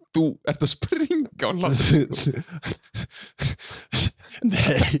 þú ert að springa á hlátur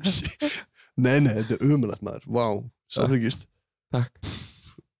nei, þetta er umrætt maður vá, samfélgist takk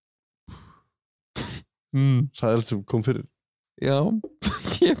það er allt sem kom fyrir já,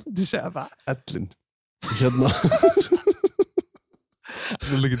 ég myndi segja það ellin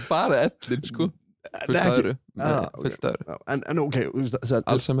það er ekki bara ellin sko fullt öðru en ok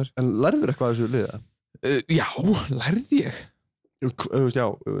Alzheimer en lærður eitthvað af þessu liða? já, lærði ég já,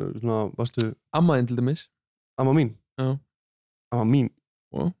 svona, varstu amma þín til dæmis amma mín? já amma mín?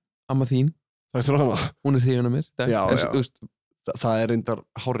 og amma þín það er svona hana? hún er hrifin af mér það er reyndar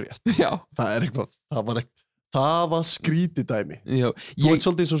hárrétt já það er eitthvað það var skrítið dæmi þú ert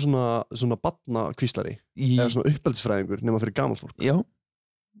svolítið eins og svona barnakvíslari eða svona uppeldisfræðingur nema fyrir gamalt fólk já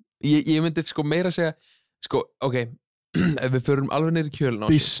ég myndi sko meira að segja sko, ok ef við förum alveg neyri kjölin á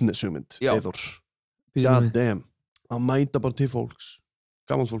business hugmynd, Eyþór god damn, að mæta bara til fólks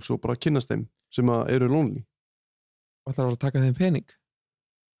gamalt fólks og bara kynnast þeim sem eru lonely og það var að taka þeim pening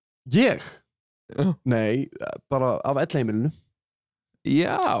ég? nei, bara af ellheimilinu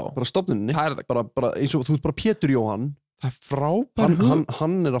já bara stofnuninni bara eins og þú ert bara Pétur Jóhann það er frábær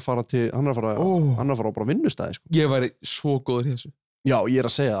hann er að fara hann er að fara á bara vinnustæði sko. ég væri svo góður í þessu já, ég er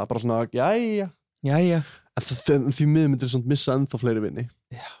að segja það, bara svona jæja en því miður myndir svona missa ennþá fleiri vinni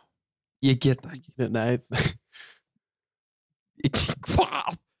já, ég get það ekki nei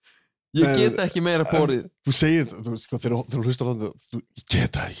hvað? ég get ekki meira borið þú segir þetta, sko, þegar þú hlustar á þetta ég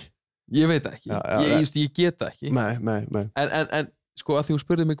get það ekki ég veit það ekki, ég get það ekki nei en sko að því þú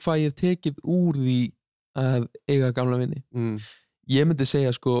spurði mig hvað ég hef tekið úr því að eiga gamla vini ég myndi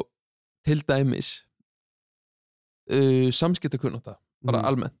segja sko til dæmis samskiptakunnátta bara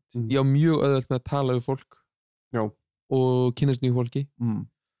almennt ég á mjög auðvelt með að tala við fólk og kynnast nýju fólki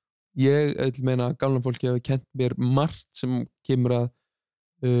ég vil meina að gamla fólki hafi kennt mér margt sem kemur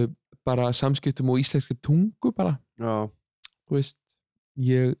að bara samskiptum og íslenskri tungu bara þú veist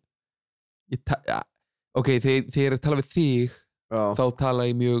ok, þegar ég er að tala við þig þá tala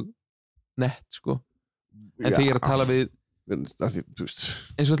ég mjög nett sko en þegar ég er að tala við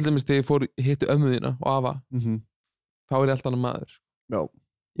eins og til dæmis þegar ég fór hittu ömmuðina og afa þá er ég allt annað maður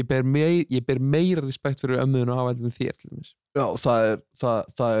ég ber meira respekt fyrir ömmuðina og afa heldur en þér til dæmis já,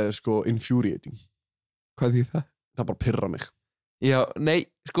 það er sko infuriating hvað því það? það bara pirra mig já, nei,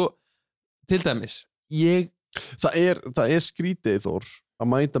 sko til dæmis það er skrítið Þór að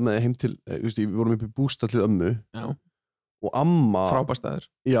mæta með heim til við vorum upp í bústað til ömmu já. Og amma frábærstæður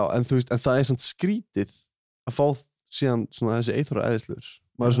já, en þú veist, en það er samt skrítið að fá síðan svona þessi Eyþóra æðislegur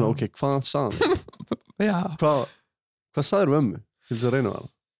maður er svona, ok, hvað sagði hann? já hvað sagðir ömmu til þess að reyna það?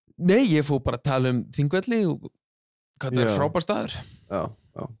 Nei, ég fór bara að tala Þingvelli og hvað það frábær staður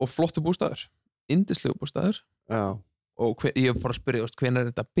og flottu bústaður, yndislegu bústaður og ég fór að spyrja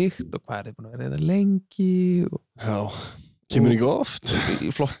hvenær þetta byggt og hvað þið búin að vera þetta lengi og kemur ekki oft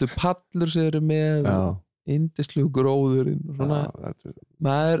flottu pallur sem eru með yndislegu gróðurinn og svona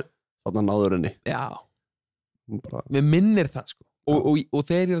maður þarna náður henni mér minnir það sko og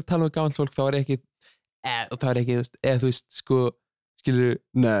þegar ég er að tala gamalt fólk þá er ekki eða þú veist sko skilur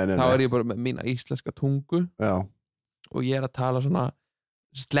þá er ég bara með mína íslenska tungu og ég er að tala svona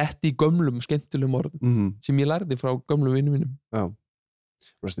sletti í gömlum skemmtilegum orðum sem ég lærði frá gömlum vinnum mínum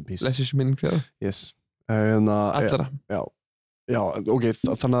rest in peace blessis minning fyrir allra ok,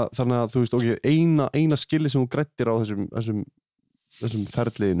 þannig að þú veist eina skilli sem þú grættir á þessum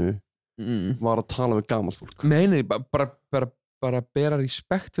ferliðinu var að tala við gamalt fólk nei, bara bera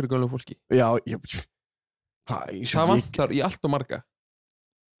respekt fyrir gömlum fólki það vantar í allt og marga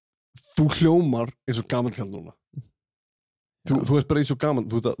þú hljómar eins og gamalt kall núna þú ert bara eins og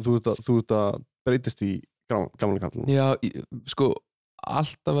gamalt þú ert að breytast í gamalt kall núna já, sko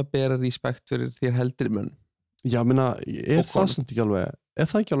alltaf að bera respekt fyrir þér heldur í munn já, minna, er það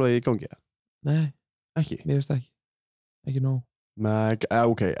ekki alveg í gangi? Nei, ekki? Mér finnst það ekki nóg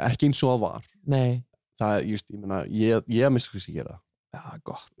ok, ekki eins og það var nei það er, just, ég meina, ég að mista hvað ég gera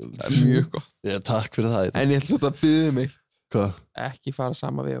gott, það er mjög gott takk fyrir það en ég ætla að byggja mig hvað? Ekki fara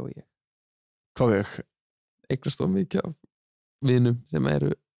sama veg og ég hvað veg? Eignast of mikið af vinum sem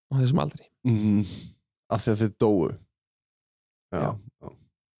eru á þessum aldri af því að þið dóu já.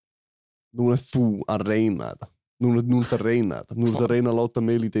 Nú er þú að reyna þetta nú er að reyna að láta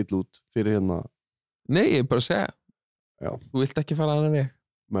mig lítið illa út fyrir hérna nei, ég er bara að segja þú vilt ekki fara annan veg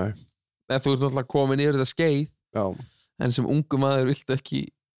nei þú ert náttúrulega komin yfir þetta skeið en sem ungu maður viltu ekki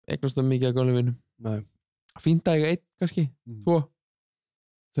eignast of mikið af gamlum vinum nei fín dag einn kannski, 2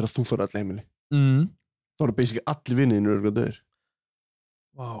 þegar þú fyrir allir heimili þá eru basically allir vinninir örgulega döðir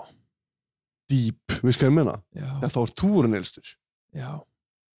wow deep, við skal ég menna þá er túrin elstur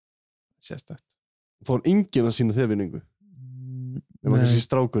sérstætt þá er enginn að sína þeir vinningu ef maður kannski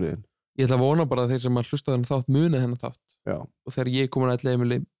strákurinn ég ætla að vona bara að þeir sem að hlusta þennan þátt muni þennan þátt og þegar ég komin allir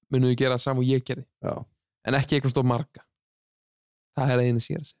heimili munuðu gera það saman og ég gerði en ekki eignast of marga það er einu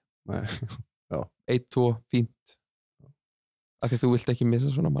sér nei 1, 2, fínt af því þú vilt ekki missa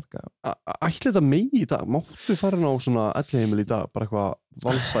svona marga ætli þetta megi í dag máttu farin á svona elliheimil í dag bara eitthvað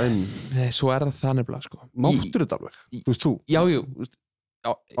valsa inn nei, svo er það nefnilega sko máttur þetta alveg, þú veist þú já á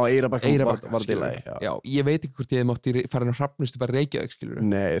Eyrarbakka var þetta í lagi já, ég veit ekki hvort ég mátti farin á Hrafnistu bara Reykjavík, skilur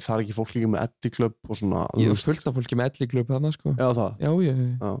nei, það er ekki fólk líka með elliklöpp og svona ég er fullt af fólki með elliklöpp þarna sko já, það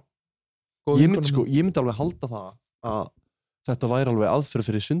ég myndi alveg halda það að þetta væri alveg aðferð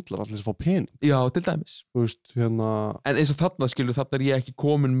fyrir svindlar allir sem fá pening já, til dæmis þú veist, hérna en eins og þarna, skilur, þarna er ég ekki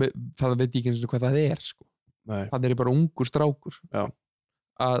komin með, það veit ég ekki eins og hvað það er sko nei þarna er ég bara ungur strákur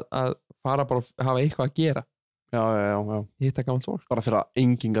að fara bara að hafa eitthvað að gera já hitta gamalt fólk bara þegar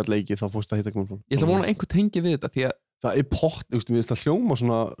enginn gat leikið þá fórst að hitta gamalt fólk ég ætla að vona að einhver tengi við þetta því að það er pott, þú veist, við ætla að hljóma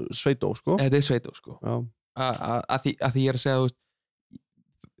svona sveitó sko þetta er sveitó sko að því ég er að segja, þú veist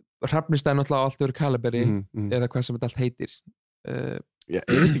Hrafnista er náttúrulega allt öðru kaliberi eða hvað sem þetta allt heitir er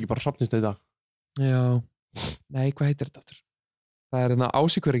þetta ekki bara Hrafnista í dag? já, nei, hvað heitir þetta aftur? það er hérna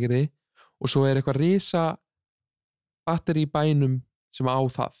Ásíkvergeri og svo er eitthvað risa batteri í bænum sem á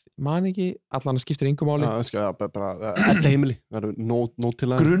það man ekki, allan skiptir engu máli bara elliheimili nót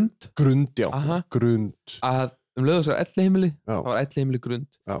til að grund, já grund að leiðu þess að elliheimili það var elliheimili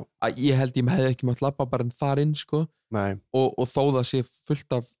grund að ég held ég hefði ekki mátt labba bara þar inn sko og þó það sé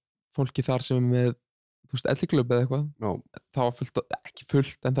fullt af fólki þar sem er með, þú veist, elliklöp eða eitthvað það var fullt, ekki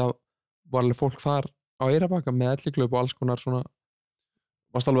fullt en það var alveg fólk þar á Eyrarbakka með elliklöp og alls konar svona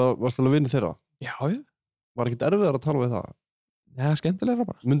Varst alveg vinni þeirra? Já Var ekkert erfiðar að tala við það? Nei, skemmtilegra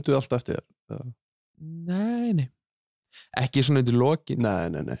bara Munduðu alltaf eftir þér? Nei ekki svona undir lokin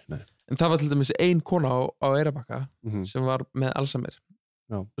Nei en það var til dæmis ein kona á Eyrarbakka sem var með Alzheimer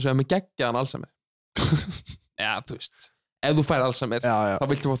og sem var með geggjaðan Alzheimer já, þú veist ef þú fær Alzheimer, þá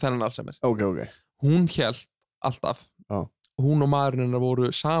viltu fá þennan Alzheimer okay. hún hélt alltaf hún og maðurinn hennar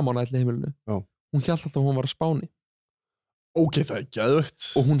voru saman á elliheimilinu hún hélt alltaf að hún var á Spáni ok, það er geðvegt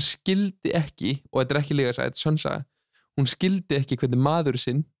og hún skildi ekki, og þetta er ekki líka að segja, þetta er sönnsaga hún skildi ekki hvernig maður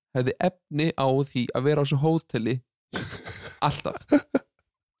sinn hefði efni á því að vera á þessu hóteli alltaf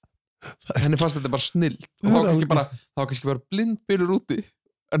henni fannst þetta bara snillt og það var kannski bara blindbylur úti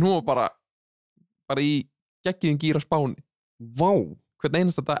en hún var bara í geggiðin gýr á Spáni vá hvern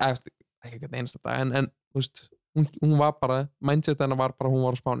einasta dag, ekki hvern einasta dag en þú veist, hún var bara mindset hennar var bara hún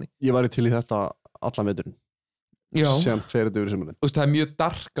var á Spáni ég væri til í þetta allan veturinn síðan fer þetta yfir sumarið. Það er mjög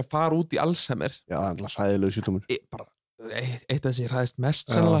dark að fara út í Alzheimer. Já, það er alltaf hræðilegu sjúkdómur. Bara eitt af þessi hræðist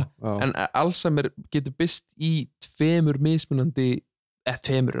mest sennilega, en Alzheimer getur birst í 2 mismunandi,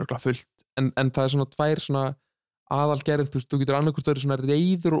 2 örugglega fullt, en það er svona 2 svona aðalgerð, þú getur annarkvort verið svona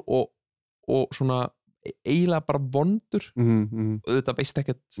reiður og svona eiginlega bara vondur og þetta veist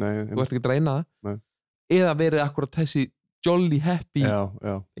ekkert, þú ert ekki að reyna það, eða verið akkurat þessi jolly happy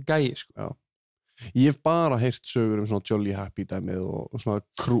gæi, sko. Ég hef bara heyrt sögur svona jolly happy dæmið og svona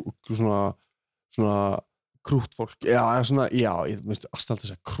krútfólk. Ég veist alltaf að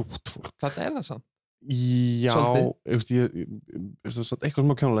segja krútfólk. Þetta það samt. Já, eitthvað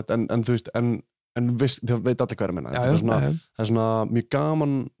smá kjánulegt, en þú veist, en það veit allir hvað er að menna. Það er svona mjög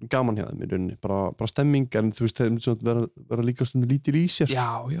gaman hjá þeim í rauninni, bara stemming, en þú veist, þeir vera líka stundum lítil í sér.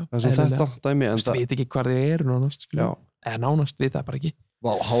 Já. Það er svona þetta dæmi. Þú veit ekki hvar þið eru nánast, eða nánast veit það bara ekki.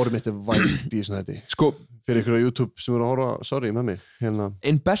 Vá, hárið mitt vælt í svona þetta. Sko, fyrir ykkur á YouTube sem eru að horfa, sorry, með mig.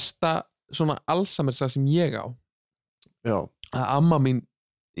 Einn besta svona Alzheimer-saga sem ég á, að amma mín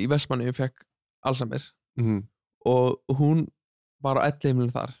í Vestmannaeyjum fékk Alzheimer og hún var á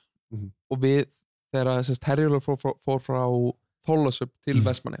 11 þar og við þegar Herjólfur fór frá Þorlákshöfn til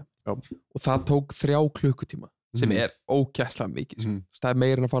Vestmannaeyja og það tók 3 klukkutíma sem er ógeðslega mikið, það er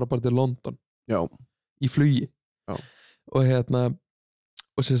meira en að fara bara til London í flugi og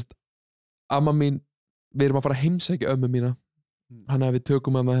amma mín, við erum að fara að heimsækja ömmu mína, hann að við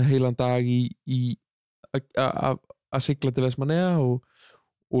tökum hann heilan dag í að sigla til Vestmannaeyja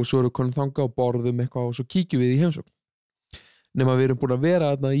og svo erum við konum þangað og borðum eitthvað og svo kíkjum við í heimsókn nema við erum búin að vera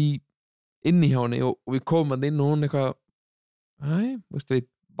þarna inn í hjá henni og við komum hann inn og hún eitthvað veist við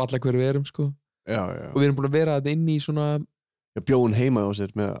alla hver við erum sko og við erum búin að vera þarna inn í svona bjóðun heima á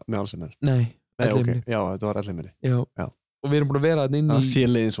sér með Alzheimer? Nei, okay. Já, þetta var 11 og við erum búin að vera þarna inn í þér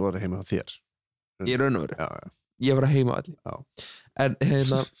leiðin svo var heima á þér ég raun og veru ég var að heima allir en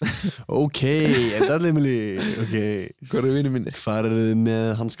ok, en allir ok, hvað eru vinir mínir? Hvað eru þið með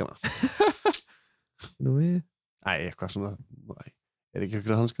hanskana? Nú við? Eitthvað svona er ekki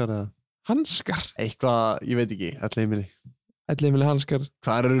okkur hanskar eða? Hanskar? Eitthvað, ég veit ekki, allir hanskar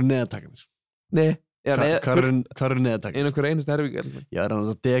hvað eru neðatakanir? Nei, hvað eru neðatakanir? Einhver einasta hervík Já, það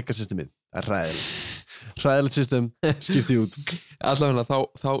er degasystemið, það er hræðilegt system, skiptið út allavega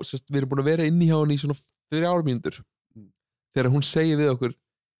þá við erum búin að vera inn í hjá henni í svona 3 mínútur þegar hún segir við okkur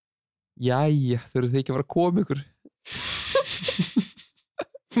jæja, þurfið þið ekki að vera að koma ykkur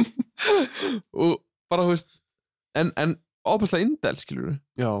og bara, þú veist en óbærslega indæl, skilur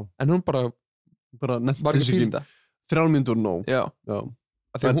en hún bara var ekki að fíla 3 mínútur nóg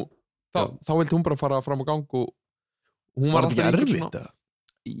þá vildi hún bara fara fram á gang og hún var þetta ekki erfitt, eða?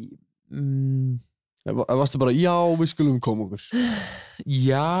 Varstu bara, já, við skulum koma okkur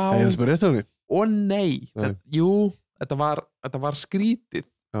já það er bara rétt af mig og nei. Jú, þetta var skrítið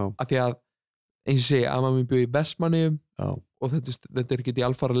af því að eins og segi, amma mín bjó í Vestmannaeyjum og þetta er ekki í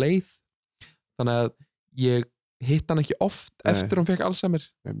alfara leið þannig að ég hitt hann ekki oft eftir hún fekk Alzheimer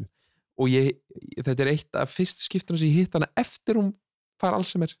og þetta er eitt af fyrstu skiptunum sem ég hitt hana eftir hún fær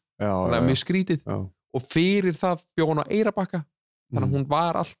Alzheimer þannig að mjög skrítið og fyrir það bjó hún á Eyrarbakka þannig að hún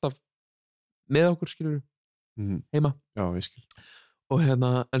var alltaf með okkur, skilur heima ég skil og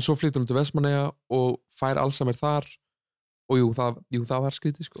en svo flyttur hún til Vestmannaeyja og fær Alzheimer þar og það var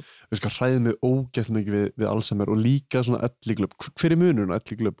skrítið sko. Við sko hræðum mig ógeðslega mikið við Alzheimer og líka svona elliglöp. Hver er munurinn á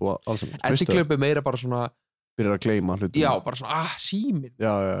elliglöp og Alzheimer? Elliglöp er meira bara svona byrjar að gleyma hlutum. Já, bara svona, síminn.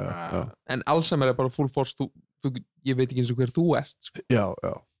 Já. En Alzheimer er bara full force, ég veit ekki eins og hver þú ert sko. Já.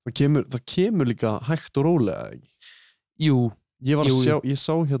 Það kemur líka hægt og rólega, ekki? Jú. Ég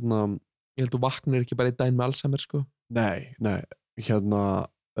sá hérna Ég held þú vaknir ekki bara í daginn með Alzheimer sko. Nei, hérna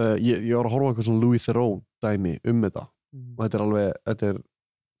ég var að horfa eitthvað svona Louis Theroux dæmi þetta og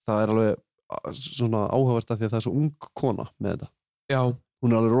það er alveg svona áhugavert að því að það er svo ung kona með þetta. Já.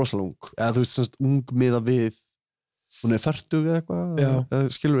 Hún er alveg rosalega ung, eða þú veist semst ung miðað við, hún er 40 eða eitthvað, eða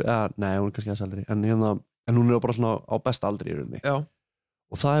skilur, nei hún er kannski aðeins eldri, en hún er bara svona á besta aldri í rauninni. Já.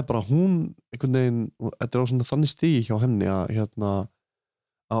 Og það er bara hún einhvern veginn, þetta er á svona þannig stigi hjá henni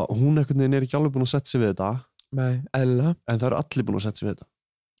að hún einhvern veginn er ekki alveg búin að setja sig við þetta. Nei, eðlilega. En það eru allir búin að setja sig við þetta.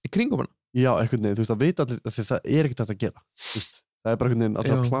 Í kringum hana? Já, einhvern veginn, þú veist, það veit allir, því það er ekkert þetta að gera. Það er bara einhvern veginn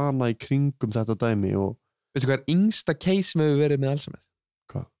allir að plana í kringum þetta dæmi og... Veistu hvað er yngsta case sem hefur verið með Alzheimer?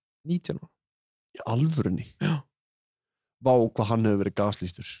 Hvað? 19 ára. Í alvörunni? Já. Vá, hvað hann hefur verið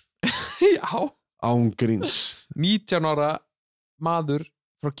gaslýstur. Já. Án gríns. 19 ára maður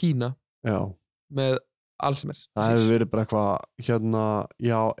frá Kína. Já. Með Alzheimer. Það hefur verið bara eitthvað,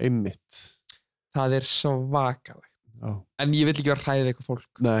 já, einmitt. Það er svakalegt. Já. En ég vil ekki vera hræðið eitthvað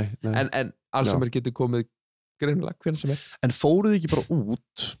fólk. Nei. En Alzheimer getur komið greinilega, hvernig sem En fóruð ekki bara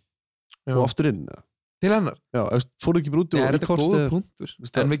út og aftur inn? Til hennar? Já, fóruð ekki bara út og í kortið? Góður punktur,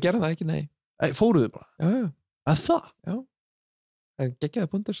 en við gerðum það ekki, nei. Fóruð þið bara? Já. Það? Já. Það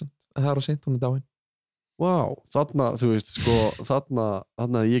geggjaði punktur samt, en það seint hún dáin. Vá, þarna, þú veist, sko,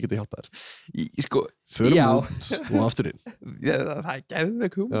 þarna ég geti hjálpað þér. Förum út og aftur inn. Það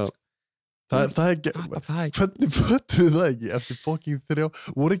geðveik hugmynd. Hvernig föttuðu það ekki eftir fucking 3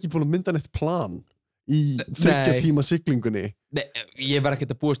 voru ekki búin að mynda neitt plan í 3 tíma siglingunni? Nei, ég var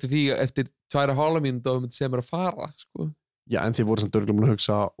ekkert að búast til því eftir 2,5 mínútur sem er að fara, sko. Já, en þið voru samt örugglega að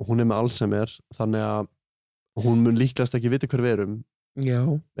hugsa, hún með Alzheimer, þannig að hún mun líklegast ekki vita hver við erum. Já.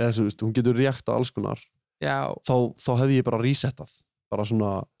 Eða þú veist, hún getur reaktað alls konar. Já. Þá hefði ég bara resettað. Bara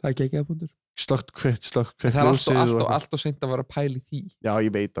svona... Það geggjaði punktur. Slökkt kvitt það er alltaf seint að vera að pæla í því. Já,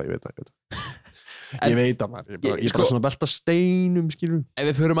 ég veit það ég veit það maður ég er bara svona velta steinum, skilur. Ef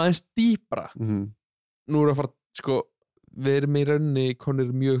við förum aðeins dýpra nú er að fara, sko, við erum í rauninni konur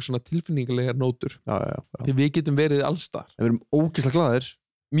mjög svona tilfinningarlegar nótur. Já. Því við getum verið allstar. Við erum ógeðslega glaðir.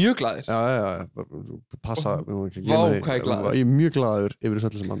 Mjög glaðir. Já. Passa. Vá, hvað er glaður. Ég er mjög glaður yfir þessu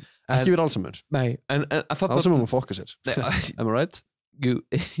öllu saman. Ekki verið Alzheimer. Nei, en Alzheimer má fokka sér. Am I right?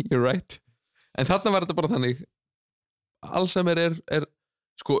 You're right. En þarna var þetta bara þannig Alzheimer er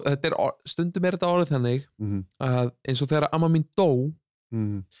sko, stundum er þetta orðið þannig að eins og þegar amma mín dó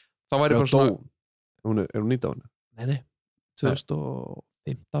þá væri bara svona Er hún nýdáin? Nei,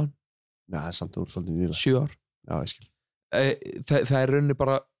 2015. Já, það er samt hún svolítið nýlega. 7 ár. Já, ég skil. Það er rauninni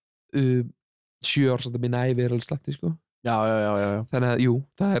bara 7 ár sem mín ævi er alveg slatti, sko. Já. Þannig að, jú,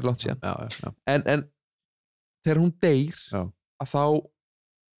 það er langt síðan. Já. En þegar hún deyr að þá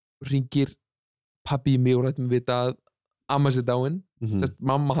hringir pabbi í mig og rættum við vita að amma sér dáin,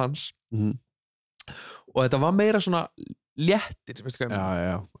 mamma hans og þetta var meira svona léttir, veistu hvað ég meina?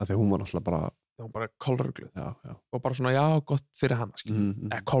 Já, af því hún var náttúrulega bara hún var bara kolrugluð já. og bara svona, já, gott fyrir hana, skilur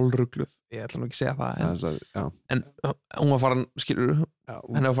eða kolrugluð, ég ætla nú ekki að segja það en hún var farin, skilur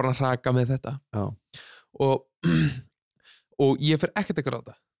henni var farin að hraka með þetta og ég fer ekkert að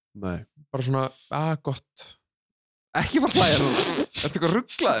gráta. Nei. Bara svona, gott ekki bara hlæja núna, ertu eitthvað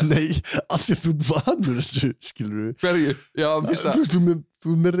rugglaður? Nei, af því að þú vanur þessu, skilur við. Hverju? Já, missa. Þú veist,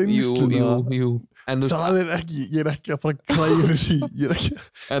 þú með reynsluna. Jú. Það er ekki, ég er ekki að fara að klæða við því. Ég er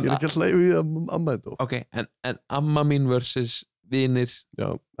ekki að hlæða við því að amma þetta. Ok, en amma mín versus vinir. Já,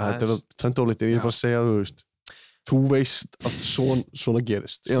 þetta er töndólítið, ég er bara að segja að þú veist, þú veist að svona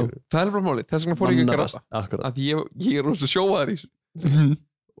gerist. Já, það er bara málið, þess vegna fór ég ekki að gráta. Akkurat. Af því ég er rosa sjóaðar í þessu.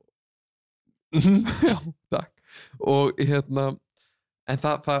 Já, takk. Og en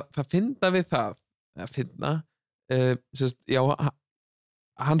það finna við það að finna já,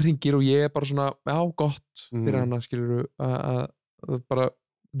 hann hringir og ég er bara svona, já, gott fyrir hana, skilur að bara,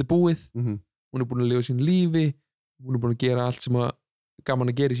 þetta er búið hún er búin að lifa sínu lífi hún er búin að gera allt sem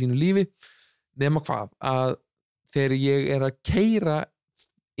gaman að gera í sínu lífi nema hvað, að þegar ég er að keyra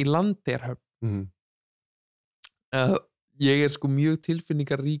í Landeyrhöfn ég er sko mjög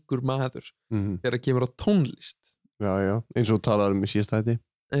tilfinningaríkur maður þegar það kemur á tónlist. Já, eins og talaður í síðasta þætti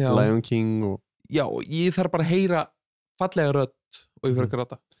Lion King og... Já, ég þarf bara að heyra fallega rödd og ég fyrir að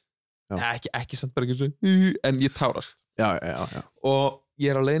gráta. Ekki samt bara ekki svo en ég tárast. Já. Og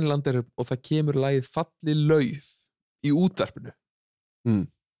ég er á leiðinni í Landeyrhöfn og það kemur lagið Falli lauf í útvarpinu.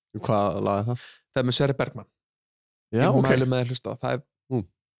 Hvað lag er það? Það er með Sverrir Bergman. Já, ok. Ég mæli með að hlusta á það. Það er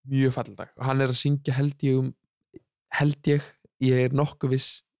mjög falleg dag og hann er að syngja held ég er nokkuð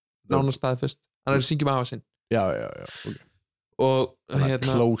viss nánast staðfest, hann er að syngja afa sinn. Já, ok. Og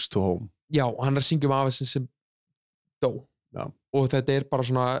close to home. Já, og hann er að syngja afa sinn sem dó. Já. Og þetta er bara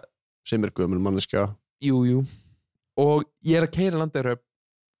svona sem er gömul manneskja. Jú. Og ég er að keyra Landeyrhöfn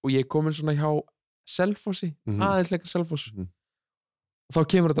og ég er komin svona hjá Selfossi, aðeins leikar Selfoss. Og þá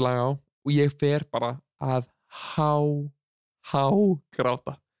kemur þetta lag á og ég fer bara að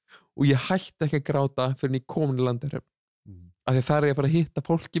gráta. Og ég hætti ekki að gráta fyrir en ég komin í Landeyrhöfn af því þar er ég að fara að hitta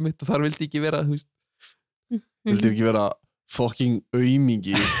fólkið mitt og þar vildi ekki vera, þú veist vildi ekki vera fucking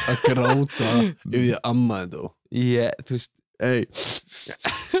aumingi að gráta ef ég amma þetta. Þú veist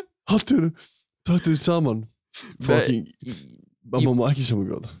Haltu þið saman fucking mamma má ekki saman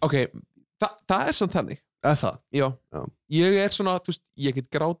gráta. Ok, það er samt þannig. Það? Já. Ég er svona, þú veist, ég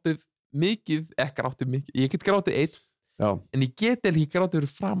get grátið mikið, ég get grátið einn en ég get ekki grátið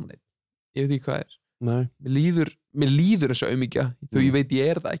fyrir framan einn. Ég veit ekki hvað er. Nei. Mér líður þessu aumingja þó ég veit ég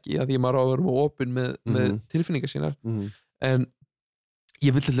er það ekki af því ég maður á að vera opinn með tilfinningar sínar en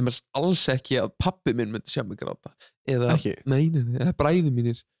ég vil til dæmis alls ekki að pabbi minn myndi sjá mig gráta eða bræður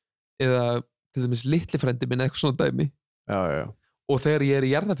mínir eða til dæmis litli frændi minn eða eitthvað svona dæmi. Já. Og þegar ég er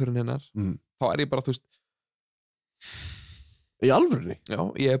í jarðarförin hennar þá er ég bara, þú veist, Í alvörunni? Já,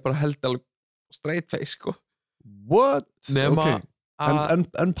 ég bara held alveg straight face, sko. What? Nema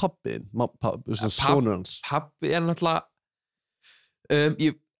En pabbiðin? Sonur hans? Pabbi náttúrulega ef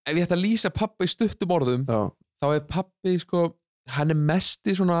ég ætti að lýsa pabba í stuttum orðum þá pabbi, sko, hann mest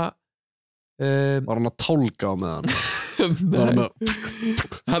í svona var hann að tálga á með hann?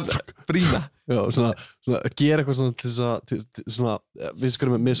 Hann brýna svona gera eitthvað svona til þess að svona, við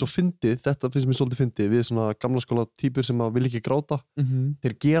skoðum með svo fyndið, þetta finnst mér svolítið fyndið við svona gamla skóla týpur sem að vilja ekki gráta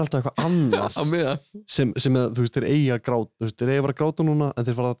þeir gera alltaf eitthvað annað sem þú veist, þeir eigi að gráta þú veist, þeir eigi að vera að gráta núna en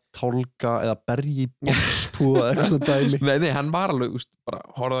þeir fara að tálga eða berja í bókspúða eitthvað svona dæmi nei, hann var alveg, bara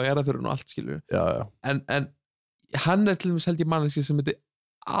horfði á Eyrarbakka og allt, skilur en hann til dæmis held ég manneski sem myndi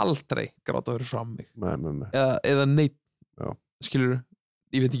aldrei gráta fyrir frá mig eða neitt skilur,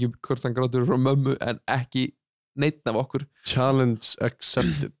 ég veit ekki hvort hann grátur frá mömmu en ekki neitt af okkur challenge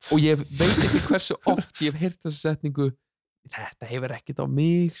accepted og ég veit ekki hversu oft ég hef heyrt þessa setningu þetta hefur ekkert á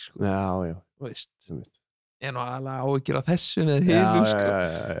mig, sko já, veist ég nú alveg áhyggjur á þessu með hinum, sko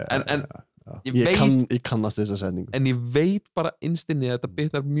en ég kannast þessa setningu en ég veit bara innstinni að þetta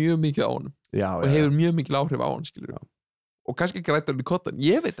bitnar mjög mikið á honum og hefur mjög mikið áhrif á hann, skilur og kannski grætur hann í kottan,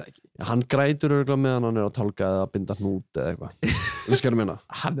 ég veit það ekki hann grætur örgulega meðan hann að tálga eða binda hnút eða eitthvað þú skilur minna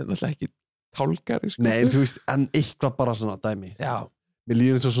hann náttúrulega ekki tálgari, sko nei, þú veist, en eitthvað bara svona dæmi mér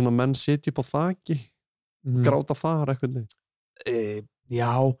líður eins og svona menn sitja upp á þaki gráta þar eitthvað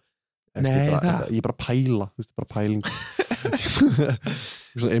já, nei, ég er bara að pæla þú veist, bara pæling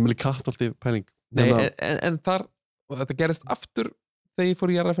svona Emily Kattolti pæling nei, en þar, og þetta gerist aftur þegar ég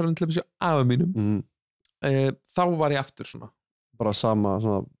fór í Eyrarbakka til að sjá afa mínum þá var ég aftur svona bara sama,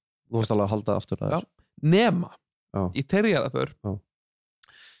 svona, þú veist alveg að halda aftur nema í þeirri Eyrarbakka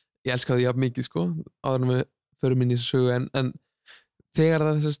ég elska það jafn mikið, sko áður en við förum inn í þessu sögu en þegar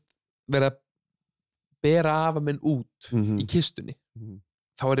það verið að bera afa minn út í kistunni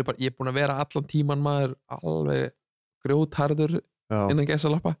þá ég búin að vera allan tíman maður alveg grjótharður innan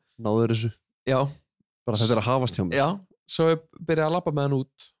gæsalappa náður þessu bara þetta að hafast hjá mig svo ég byrjaði að lappa með hann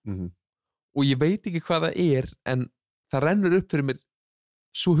út og ég veit ekki hvað það en það rennur upp fyrir mér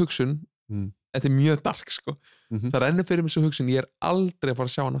svo hugsun þetta mjög dark, sko það rennur fyrir mér svo hugsun, ég aldrei að fara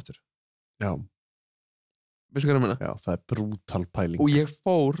að sjá hann aftur veistu hvað ég meina? Já, það brútal pæling og ég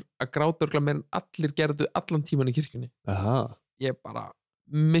fór að gráta örugglega meira en allir gerðu allan tíman í kirkjunni ég bara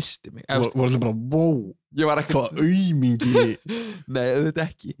misti mig voru allir bara, wow ég var ekki hvað aumingi nei, þetta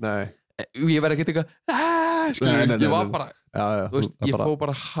ekki ég var ekki eitthvað ég var bara þú veist, ég fór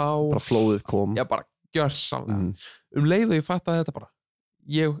bara bara flóðið kom ég bara gjörsamlega leið og ég fatt að þetta bara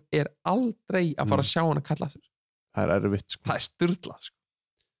ég aldrei að fara að sjá hann að kalla þér það erfitt, sko það sturlað, sko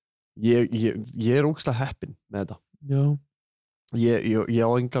ég ógeðslega heppinn með þetta ég á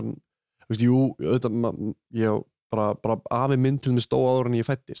engan þú veist, ég bara afi minn til mig stóð áður en ég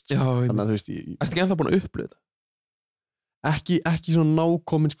fættist þannig að þú veist ertu ekki ennþá búin að upplifa þetta? ekki svona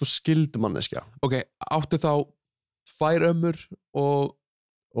nákomin, sko, skildumanneskja ok, áttu þá 2 ömmur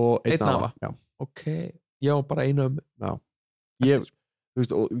og einn afa ok, já, bara einu ömmu þú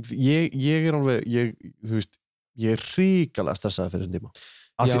veist, og ég er alveg þú veist, ég er hrikalega stressaði fyrir þessum tíma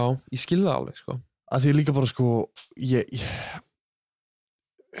ég skil það alveg, sko að því líka bara, sko ég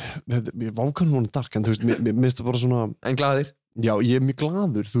vákan hún dark en þú veist, mér finnst það bara svona en glaðir? Já, ég er mjög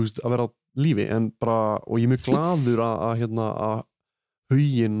glaður, þú veist, að vera á lífi en bara, og ég er mjög glaður að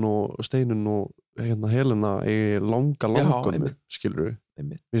Huginn og Steinun og Helena er langömmu, skilur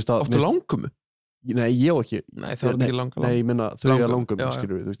við Áttu langömmu? Nei, ég ekki Nei, það er ekki langömmu Nei, ég meina, þau er langömmu,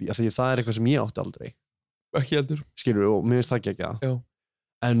 skilur við því það er eitthvað sem ég átti aldrei ekki heldur skilur við, og mér finnst það ekki að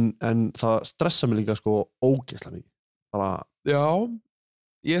en það stressa mig líka, sko, ógeðslega mikið bara já,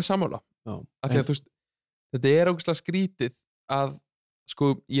 ég er sammála af því að þú veist, þetta er ógeðslega skrítið að, sko,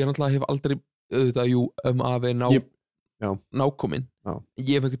 ég náttúrulega hef aldrei auðvitað, afi nákominn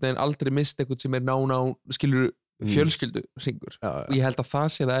ég hef einhvern veginn aldrei mist eitthvað sem er skilur fjölskyldu hringur og ég held að það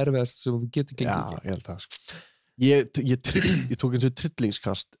sé það erfiðast sem þú getur gengið ég held það, sko ég tók eins og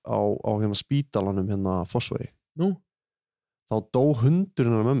trillingskast á spítalanum Fossvogi þá dó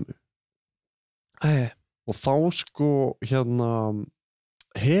hundurinn af mömmu og þá, sko,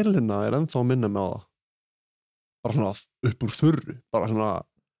 Helena er ennþá að minna mig á það bara svona upp úr þurru bara svona,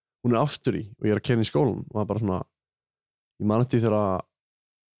 hún er aftur í og ég er að kenna í skólan og það er bara svona ég man eftir þegar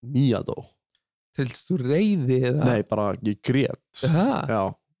Mía dó Fylgst þú reiði eða? Nei, bara ég grét já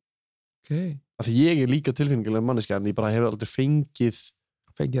okay. Af því ég er líka tilfinningilega manneskja en ég bara hefur aldrei fengið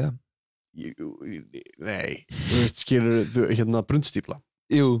það? Nei, þú veist, skilur brunnstífla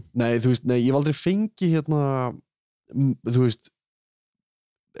nei, þú veist, ég hef aldrei fengið þú veist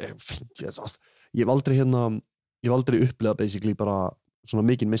ég hef aldrei ég hef aldrei upplegað basically bara svona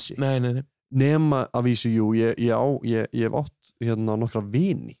mikinn missi. Nei. Nema að vísu, jú, ég hef átt hérna nokkra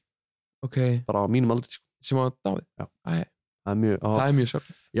vini. Ok. Bara á mínum aldri, sko. Sem á dáið? Já. Æ. Það er mjög sorg.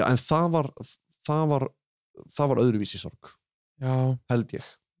 Já, en það var öðruvísi sorg. Já. Held ég.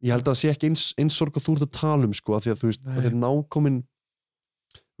 Ég held að það sé ekki eins sorg og þú ert að tala sko, af því að þú veist, að þeir nákomin,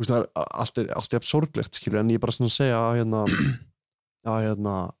 þú veist, það allt er sorglegt, skilur, en ég er bara svona að segja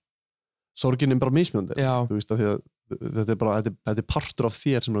að sorgin er bara mismunandi. Já. Þú veist, að því að þetta er partur af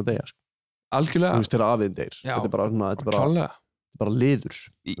þér sem er að deyja, sko. Algjörlega. Þú veist, þegar afiðin deyr. Þetta er bara liður.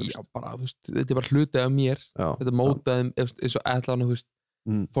 Já, bara, þú veist, þetta er bara hlutið af mér. Já. Þetta mótaði, eins og allan, þú veist,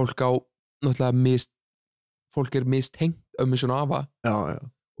 fólk á, náttúrulega fólk er mistengt ömmu svona afa. Já.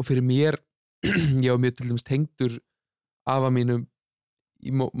 Og fyrir mér, ég var mjög til dæmis tengdur afa mínum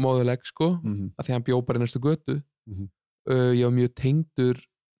í móðuleg, sko, af því hann bjó bara í næstu götu. Ég var mjög tengdur,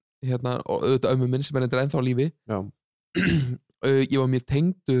 hérna, og auðvitað ömmu minn sem er ennþá á lífi. Já. Ég var mjög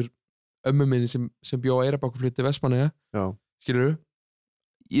tengdur ömmu minni sem bjó á Eyrarbakka og flutti Vestmannaeyja. Já. Skilurðu?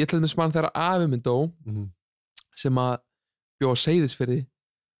 Ég til dæmis mann þegar afi minn dó, sem að bjó á Seyðisfirði,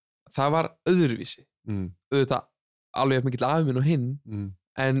 það var öðruvísi. Auðvitað alveg mikill afi minn og hinn,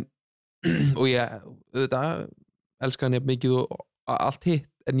 en og ég auðvitað elska hann mikið og allt hitt,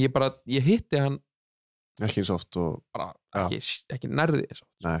 en ég hitti hann ekki eins oft og bara ekki nærði eins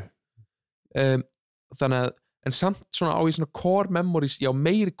oft. Nei. Þannig að, en samt svona á ég svona core memories,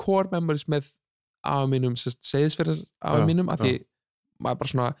 meiri core memories með afa mínum, Seyðisfirðis afa mínum, af því maður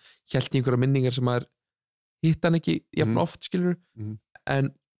bara svona hélt í einhverja minningar sem maður hitt hann ekki jafn oft, skilur,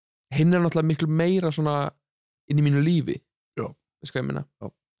 en hinn er náttúrulega miklu meira svona inn í mínu lífi. Já. Veist hvað ég meina? Já.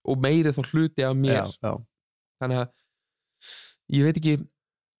 Og meiri þá hluti af mér. Já. Þannig að ég veit ekki,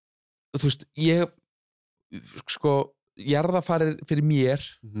 þú veist, sko, jarðarfarir fyrir mér,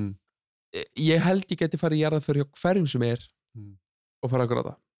 ég held ég geti farið jarðarför hjá hverjum sem er og fara að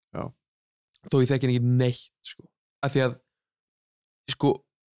gráta. Já. Þó ég þekki ekki neitt, sko. Af því að, sko,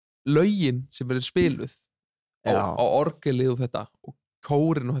 lögin sem verður spiluð á orgelið og þetta, og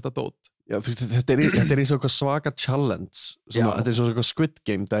kórin og þetta dót. Já, þú veist, þetta er eins og eitthvað svaka challenge, svona, þetta er eins og eitthvað Squid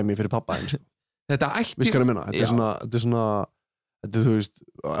Game dæmi fyrir pappa eins. Þetta ætti... Við skalum minna, þetta er svona, þú veist,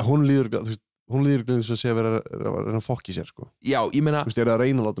 hún líður eins og sé að vera að fokki sér, sko. Já, ég meina... Þú veist, ég er að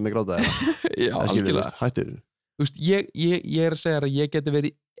reyna að láta mig gráta það. Já, algjörlega. Hættir. Þú veist, ég er að segja að ég geti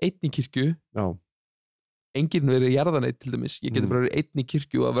verið einn í kirkju. Já. Enginn verið jarðaneit, til dæmis. Ég geti bara verið einn í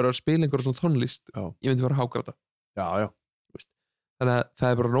kirkju og að vera að spila einhverja svona tónlist. Já. Ég myndi fara að hágráta. Já. Þannig að það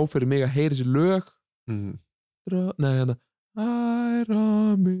er bara nóg fyrir mig að heyra þessi lög. Æra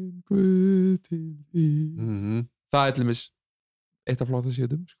minn Guð til því. Það er til dæmis eitt af flóta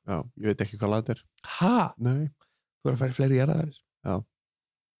síðum. Já, ég veit ekki hvað lag þetta er. Ha? Nei. Þú er að færi fleiri jarðaðaris. Já.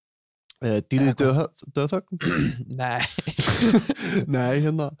 Dýrði döðþögn? Nei. Nei,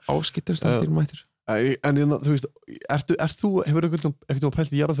 hérna. Áskittur stafnir mættur. En hérna, þú veist, hefur eitthvað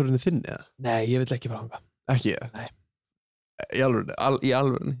pælt í jarðaförinni þinn, eða? Nei, ég vil ekki fara hanga. Ekki? Nei. Í alvörunni? Í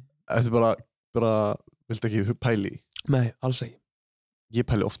alvörunni. Þetta bara viltu ekki pæli í? Nei, alls ekki. Ég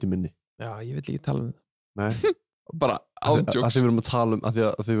pæli oft í minni. Já, ég vil ekki tala um það. Nei. Bara ándjóks. Að þið verum að tala um, að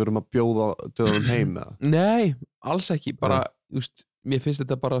þið verum að bjóða döðunum heim, eða? Nei, alls ekki. Bara, þú veist, mér finnst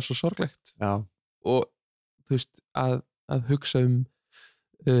þetta bara svo sorglegt. Já. Og, þú veist, að hugsa um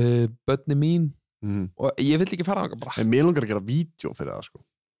börni mín. Og ég vil ekki fara hanga bara. En mér langar að gera vídeo fyrir það, sko.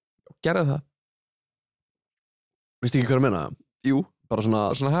 Gerðu það. Veistu ekki hvað að menna? Jú. Bara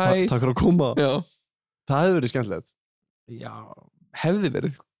svona hæ. Takk fyrir að koma. Já. Það hefði verið skemmtilegt. Já, hefði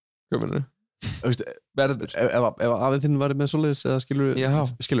verið. Hvað menna? Verður. Ef afið þinn væri með svoleiðis eða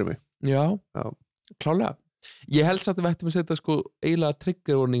skilur mig? Já. Klálega. Ég held satt að við ættum að setja sko eiginlega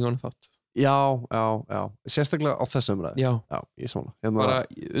trigger warning á þátt. Já. Sérstaklega á þessum umræði. Já. Já, ég sammála. Bara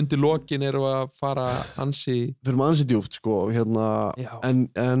undir lokin erum við að fara ansi... Við erum ansi djúpt, sko, hérna,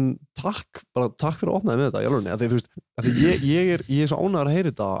 en takk fyrir að opnaði með þetta, ég alveg, þú veist, ég er svo ánægður að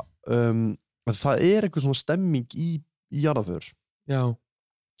heyra þetta, að það er eitthvað svona stemming í jarðaför. Já.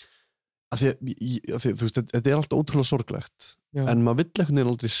 Að því, þú veist, þetta er alltaf ótrúlega sorglegt, en maður vill einhvern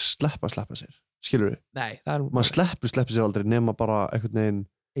veginn aldrei sleppa sér, skilur við? Nei, það er... Maður sleppur sér aldrei nema bara einhvern veginn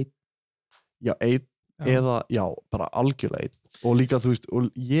einn, eða, bara algjörlega einn. Og líka, þú veist, og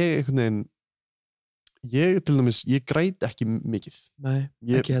ég einhvern veginn, til dæmis, ég græt ekki mikið. Nei,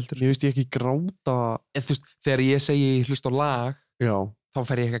 ekki heldur. Ég veist, ég ekki gráta... En þú veist, þegar ég segi hlust á lag, þá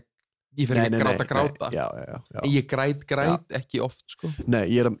fer ég ekki að gráta. Já. Ég græt ekki oft, sko. Nei,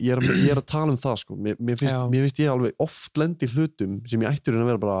 ég er að tala um það, sko. Mér finnst ég alveg oft lendi hlutum sem ég ættur að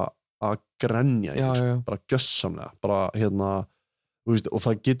vera bara að grenja, bara gjössamlega, bara, hérna, þú veist, og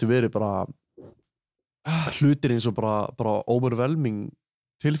það getur verið bara hlutir eins og bara overwhelming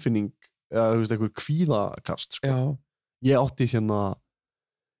tilfinning eða þú veist, einhver kvíðakast sko.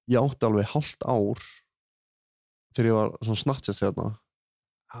 Ég átti alveg hálft ár þegar ég var svona Snapchat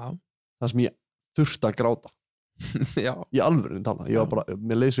þar sem ég þurfti að gráta í alvörunni tala, ég var bara,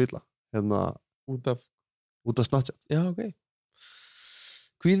 mér leið svo illa út af Snapchat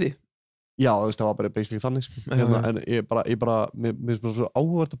kvíði já, þú veist, það var bara basically þannig sko. En ég bara mér finnst bara svo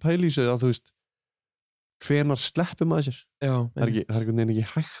áhugavert að pæla í sig að þú veist hvenær sleppir maður sér það er einhvern veginn ekki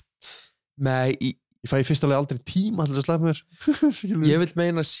hægt nei, ég fæ fyrst alveg aldrei tíma til að sleppa mér ég vil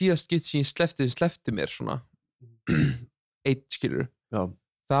meina síðast skipt sem ég sleppti mér svona eitt skilur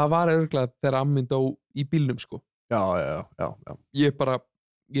það var örugglega þegar ammin dó í bílnum sko já. Ég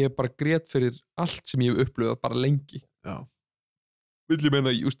bara grét fyrir allt sem ég hef upplifað bara lengi vil ég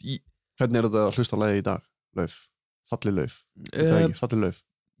meina just í hvernig þetta að hlusta á lagið í dag? Lauf, falli lauf falli lauf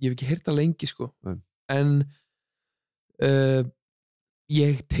ég hef ekki heyrt það lengi sko en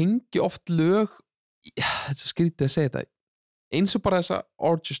ég tengi oft lög þetta er skrítið að segja þetta eins og bara þessa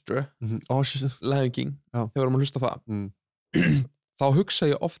orchestra Lion King þegar við erum að hlusta á það þá hugsa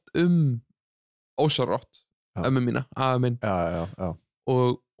ég oft Ósarott ömmu mína, afa minn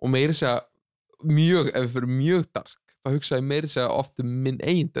og meiri segja mjög, ef við fyrir mjög dark þá hugsa ég meiri segja oft minn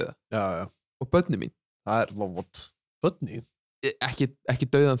eigin dauða og börni mín það er, what? Börni? Ekki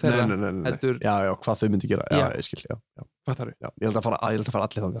dauðan þeirra nei. heldur hvað þau myndi gera ég skil, fattarðu? Ég held að fara allir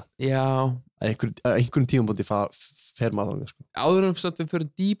þangað einhverjum tímabóti fer maður þangað sko. áður en við fyrir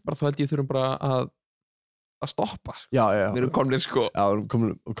dýpar þá held ég þurfum bara að stoppa við erum komnir sko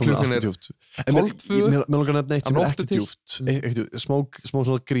komin alltaf djúpt mér langar að nefna eitt sem er ekki djúpt smá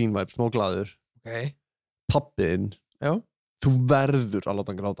svona green vibe, smá glaður pappiðinn þú verður að láta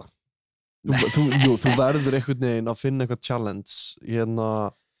hann gráta þú verður einhvern veginn að finna eitthvað challenge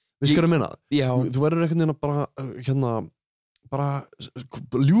við skoðum minna þú verður einhvern veginn að bara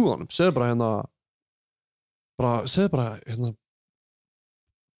ljúða honum segðu bara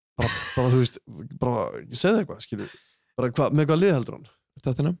þú veist bara segðu eitthvað skilur með hvað lið heldur hann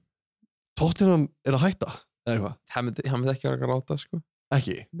Tottenham er að hætta eða eitthvað hann myndi ekki vera að gráta sko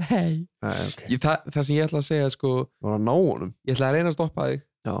ekki? Nei okay. Það sem ég ætla að segja sko var að ná honum ég ætla að reyna að stoppa þig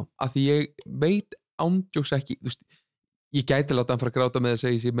af því ég veit ándjóks ekki þú veist, ég gæti láta hann fara að gráta með að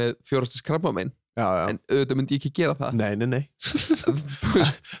segja sér með 4. krabbamein en auðvitað myndi ég ekki gera það nei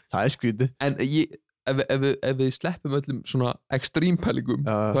það er skrítið en ef við sleppum öllum svona extreme-pælingum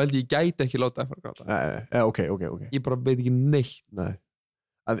þá held ég gæti ekki láta hann fara að gráta ok ég bara veit ekki neitt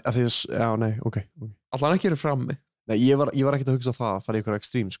ok allan ekki eru frammi nei, ég var ekkert að hugsa það að fara í ykkur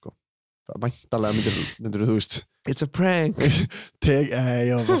extreme sko það væntalega myndir þú veist it's a prank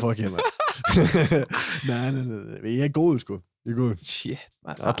ég var bara fucking nei, ég er góður sko shit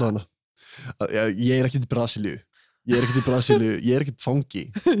allavega ég er ekkert í Brasilíu ég er ekkert fangi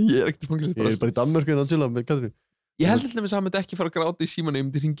ég er bara í Danmörku en Ansila með Katrín ég held alltaf með saman ekki fara að gráta í símanum ég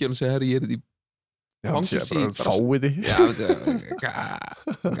myndi hringja hann og segja herri ég er í fangilsi fáiði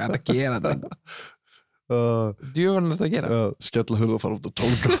hvað er að gera þetta djöfan er þetta að gera skella hurð og fara út að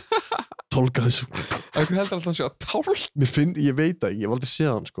tálka þessu hvað heldur alltaf að sjá tálk ég veit það, ég hef aldrei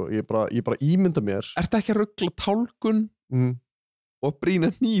séð hann sko ég bara ímynda mér ertu ekki að ruggla tálkun og brýna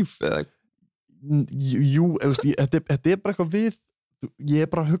hníf eða jú, þetta er bara eitthvað við ég er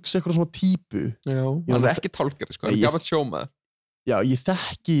bara að hugsa eitthvað svona típu það er ekki tálkari sko, það er gammalt sjómaður ég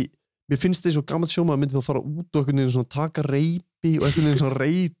þekki mér finnst það svo gammalt sjómaður myndi þá fara út og einhvern veginn svona taka reipi og einhvern veginn svona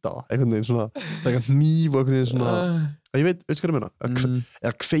reyta einhvern veginn svona taka hníf og einhvern veginn svona ég veit hvað ég meina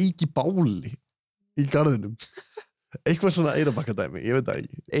eða kveiki báli í garðinum eitthvað svona Eyrarbakka dæmi, ég veit það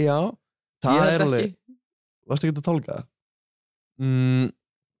ekki það er alveg varstu ekki að tálka það?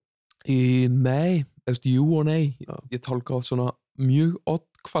 Nei, jú og nei ég tálka á svona mjög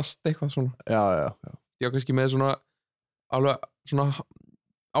oddkvast eitthvað svona ég var kannski með svona alveg svona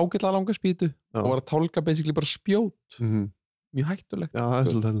ágætlega langa spýtu og var að tálka basically bara spjót mjög hættulegt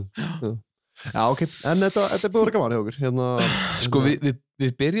ok, en þetta er búið að vera gaman hjá okkur sko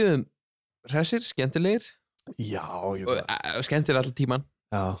við byrjuðum hressir, skemmtilegir skemmtilegir allir tíman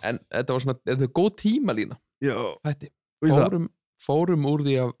en þetta var svona, þetta er góð tímalína þætti fórum úr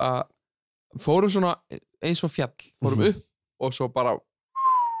því að fórum svona eins og fjall fórum upp og svo bara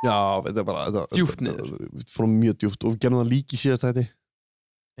þetta er bara djúpt niður fórum mjög djúpt og við gerðum það líka í síðast þætti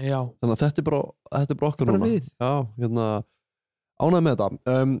þannig að þetta er bara okkur bara núna ánægð með þetta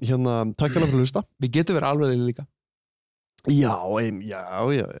takk fyrir að hlusta við getum verið alveg líka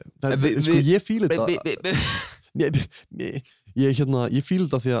sko ég fíl þetta ég fíl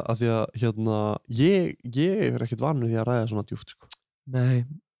þetta því að ég er ekkert vanur því að ræða svona djúpt sko nei,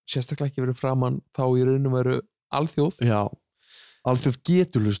 sérstaklega ekki verið framan þá í raunum veru alþjóð alþjóð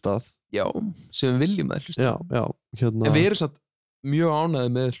getur hlustað sem við viljum að hlusta hérna... en við erum satt mjög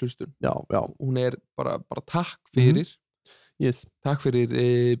ánægði með hlustun hún bara takk fyrir takk fyrir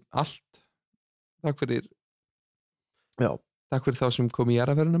allt takk fyrir takk fyrir þá sem kom í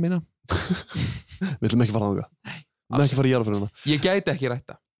jarðarferðina mína við ætlum ekki fara þangað við ætlum ekki fara í jarðarferðina ég gæti ekki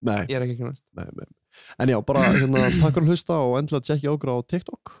rætta ég er ekki næst en bara takk fyrir að hlusta og endilega tjekkja okkur á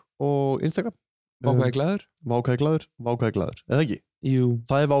TikTok og Instagram Vákvæði glaður eða ekki? Jú.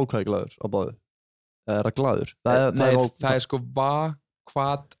 Það vákvæði glaður á báðu eða er það glaður? Það er sko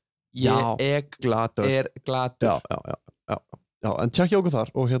hvað ég er gladur en tjekkja okkur þar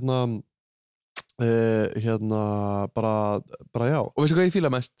og bara já og veistu hvað ég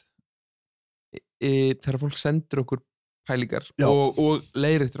fíla mest þegar fólk sendur okkur pælingar og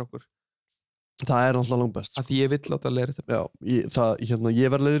leiðréttir okkur það er náttúrulega langt best af því ég vill láta leiðréttir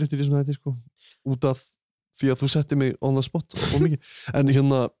ég verð leiðréttir í þessum þætti sko út af því að þú setti mig on the spot og mikið en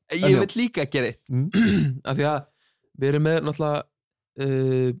ég vill líka gera eitt af því að við erum með náttúrulega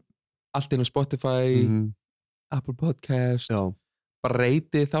allt inn á Spotify Apple Podcast bara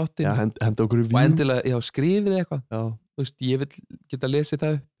reytið þáttinn henda okkur og endilega skrifið eitthvað veist, ég vil geta lesið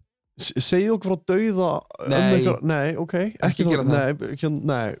það upp segið okkur frá dauða nei, ok ekki gera það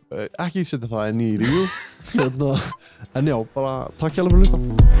nei, ekki setja það inn í review en já, bara takk hjá fyrir að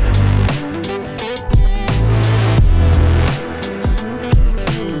hlusta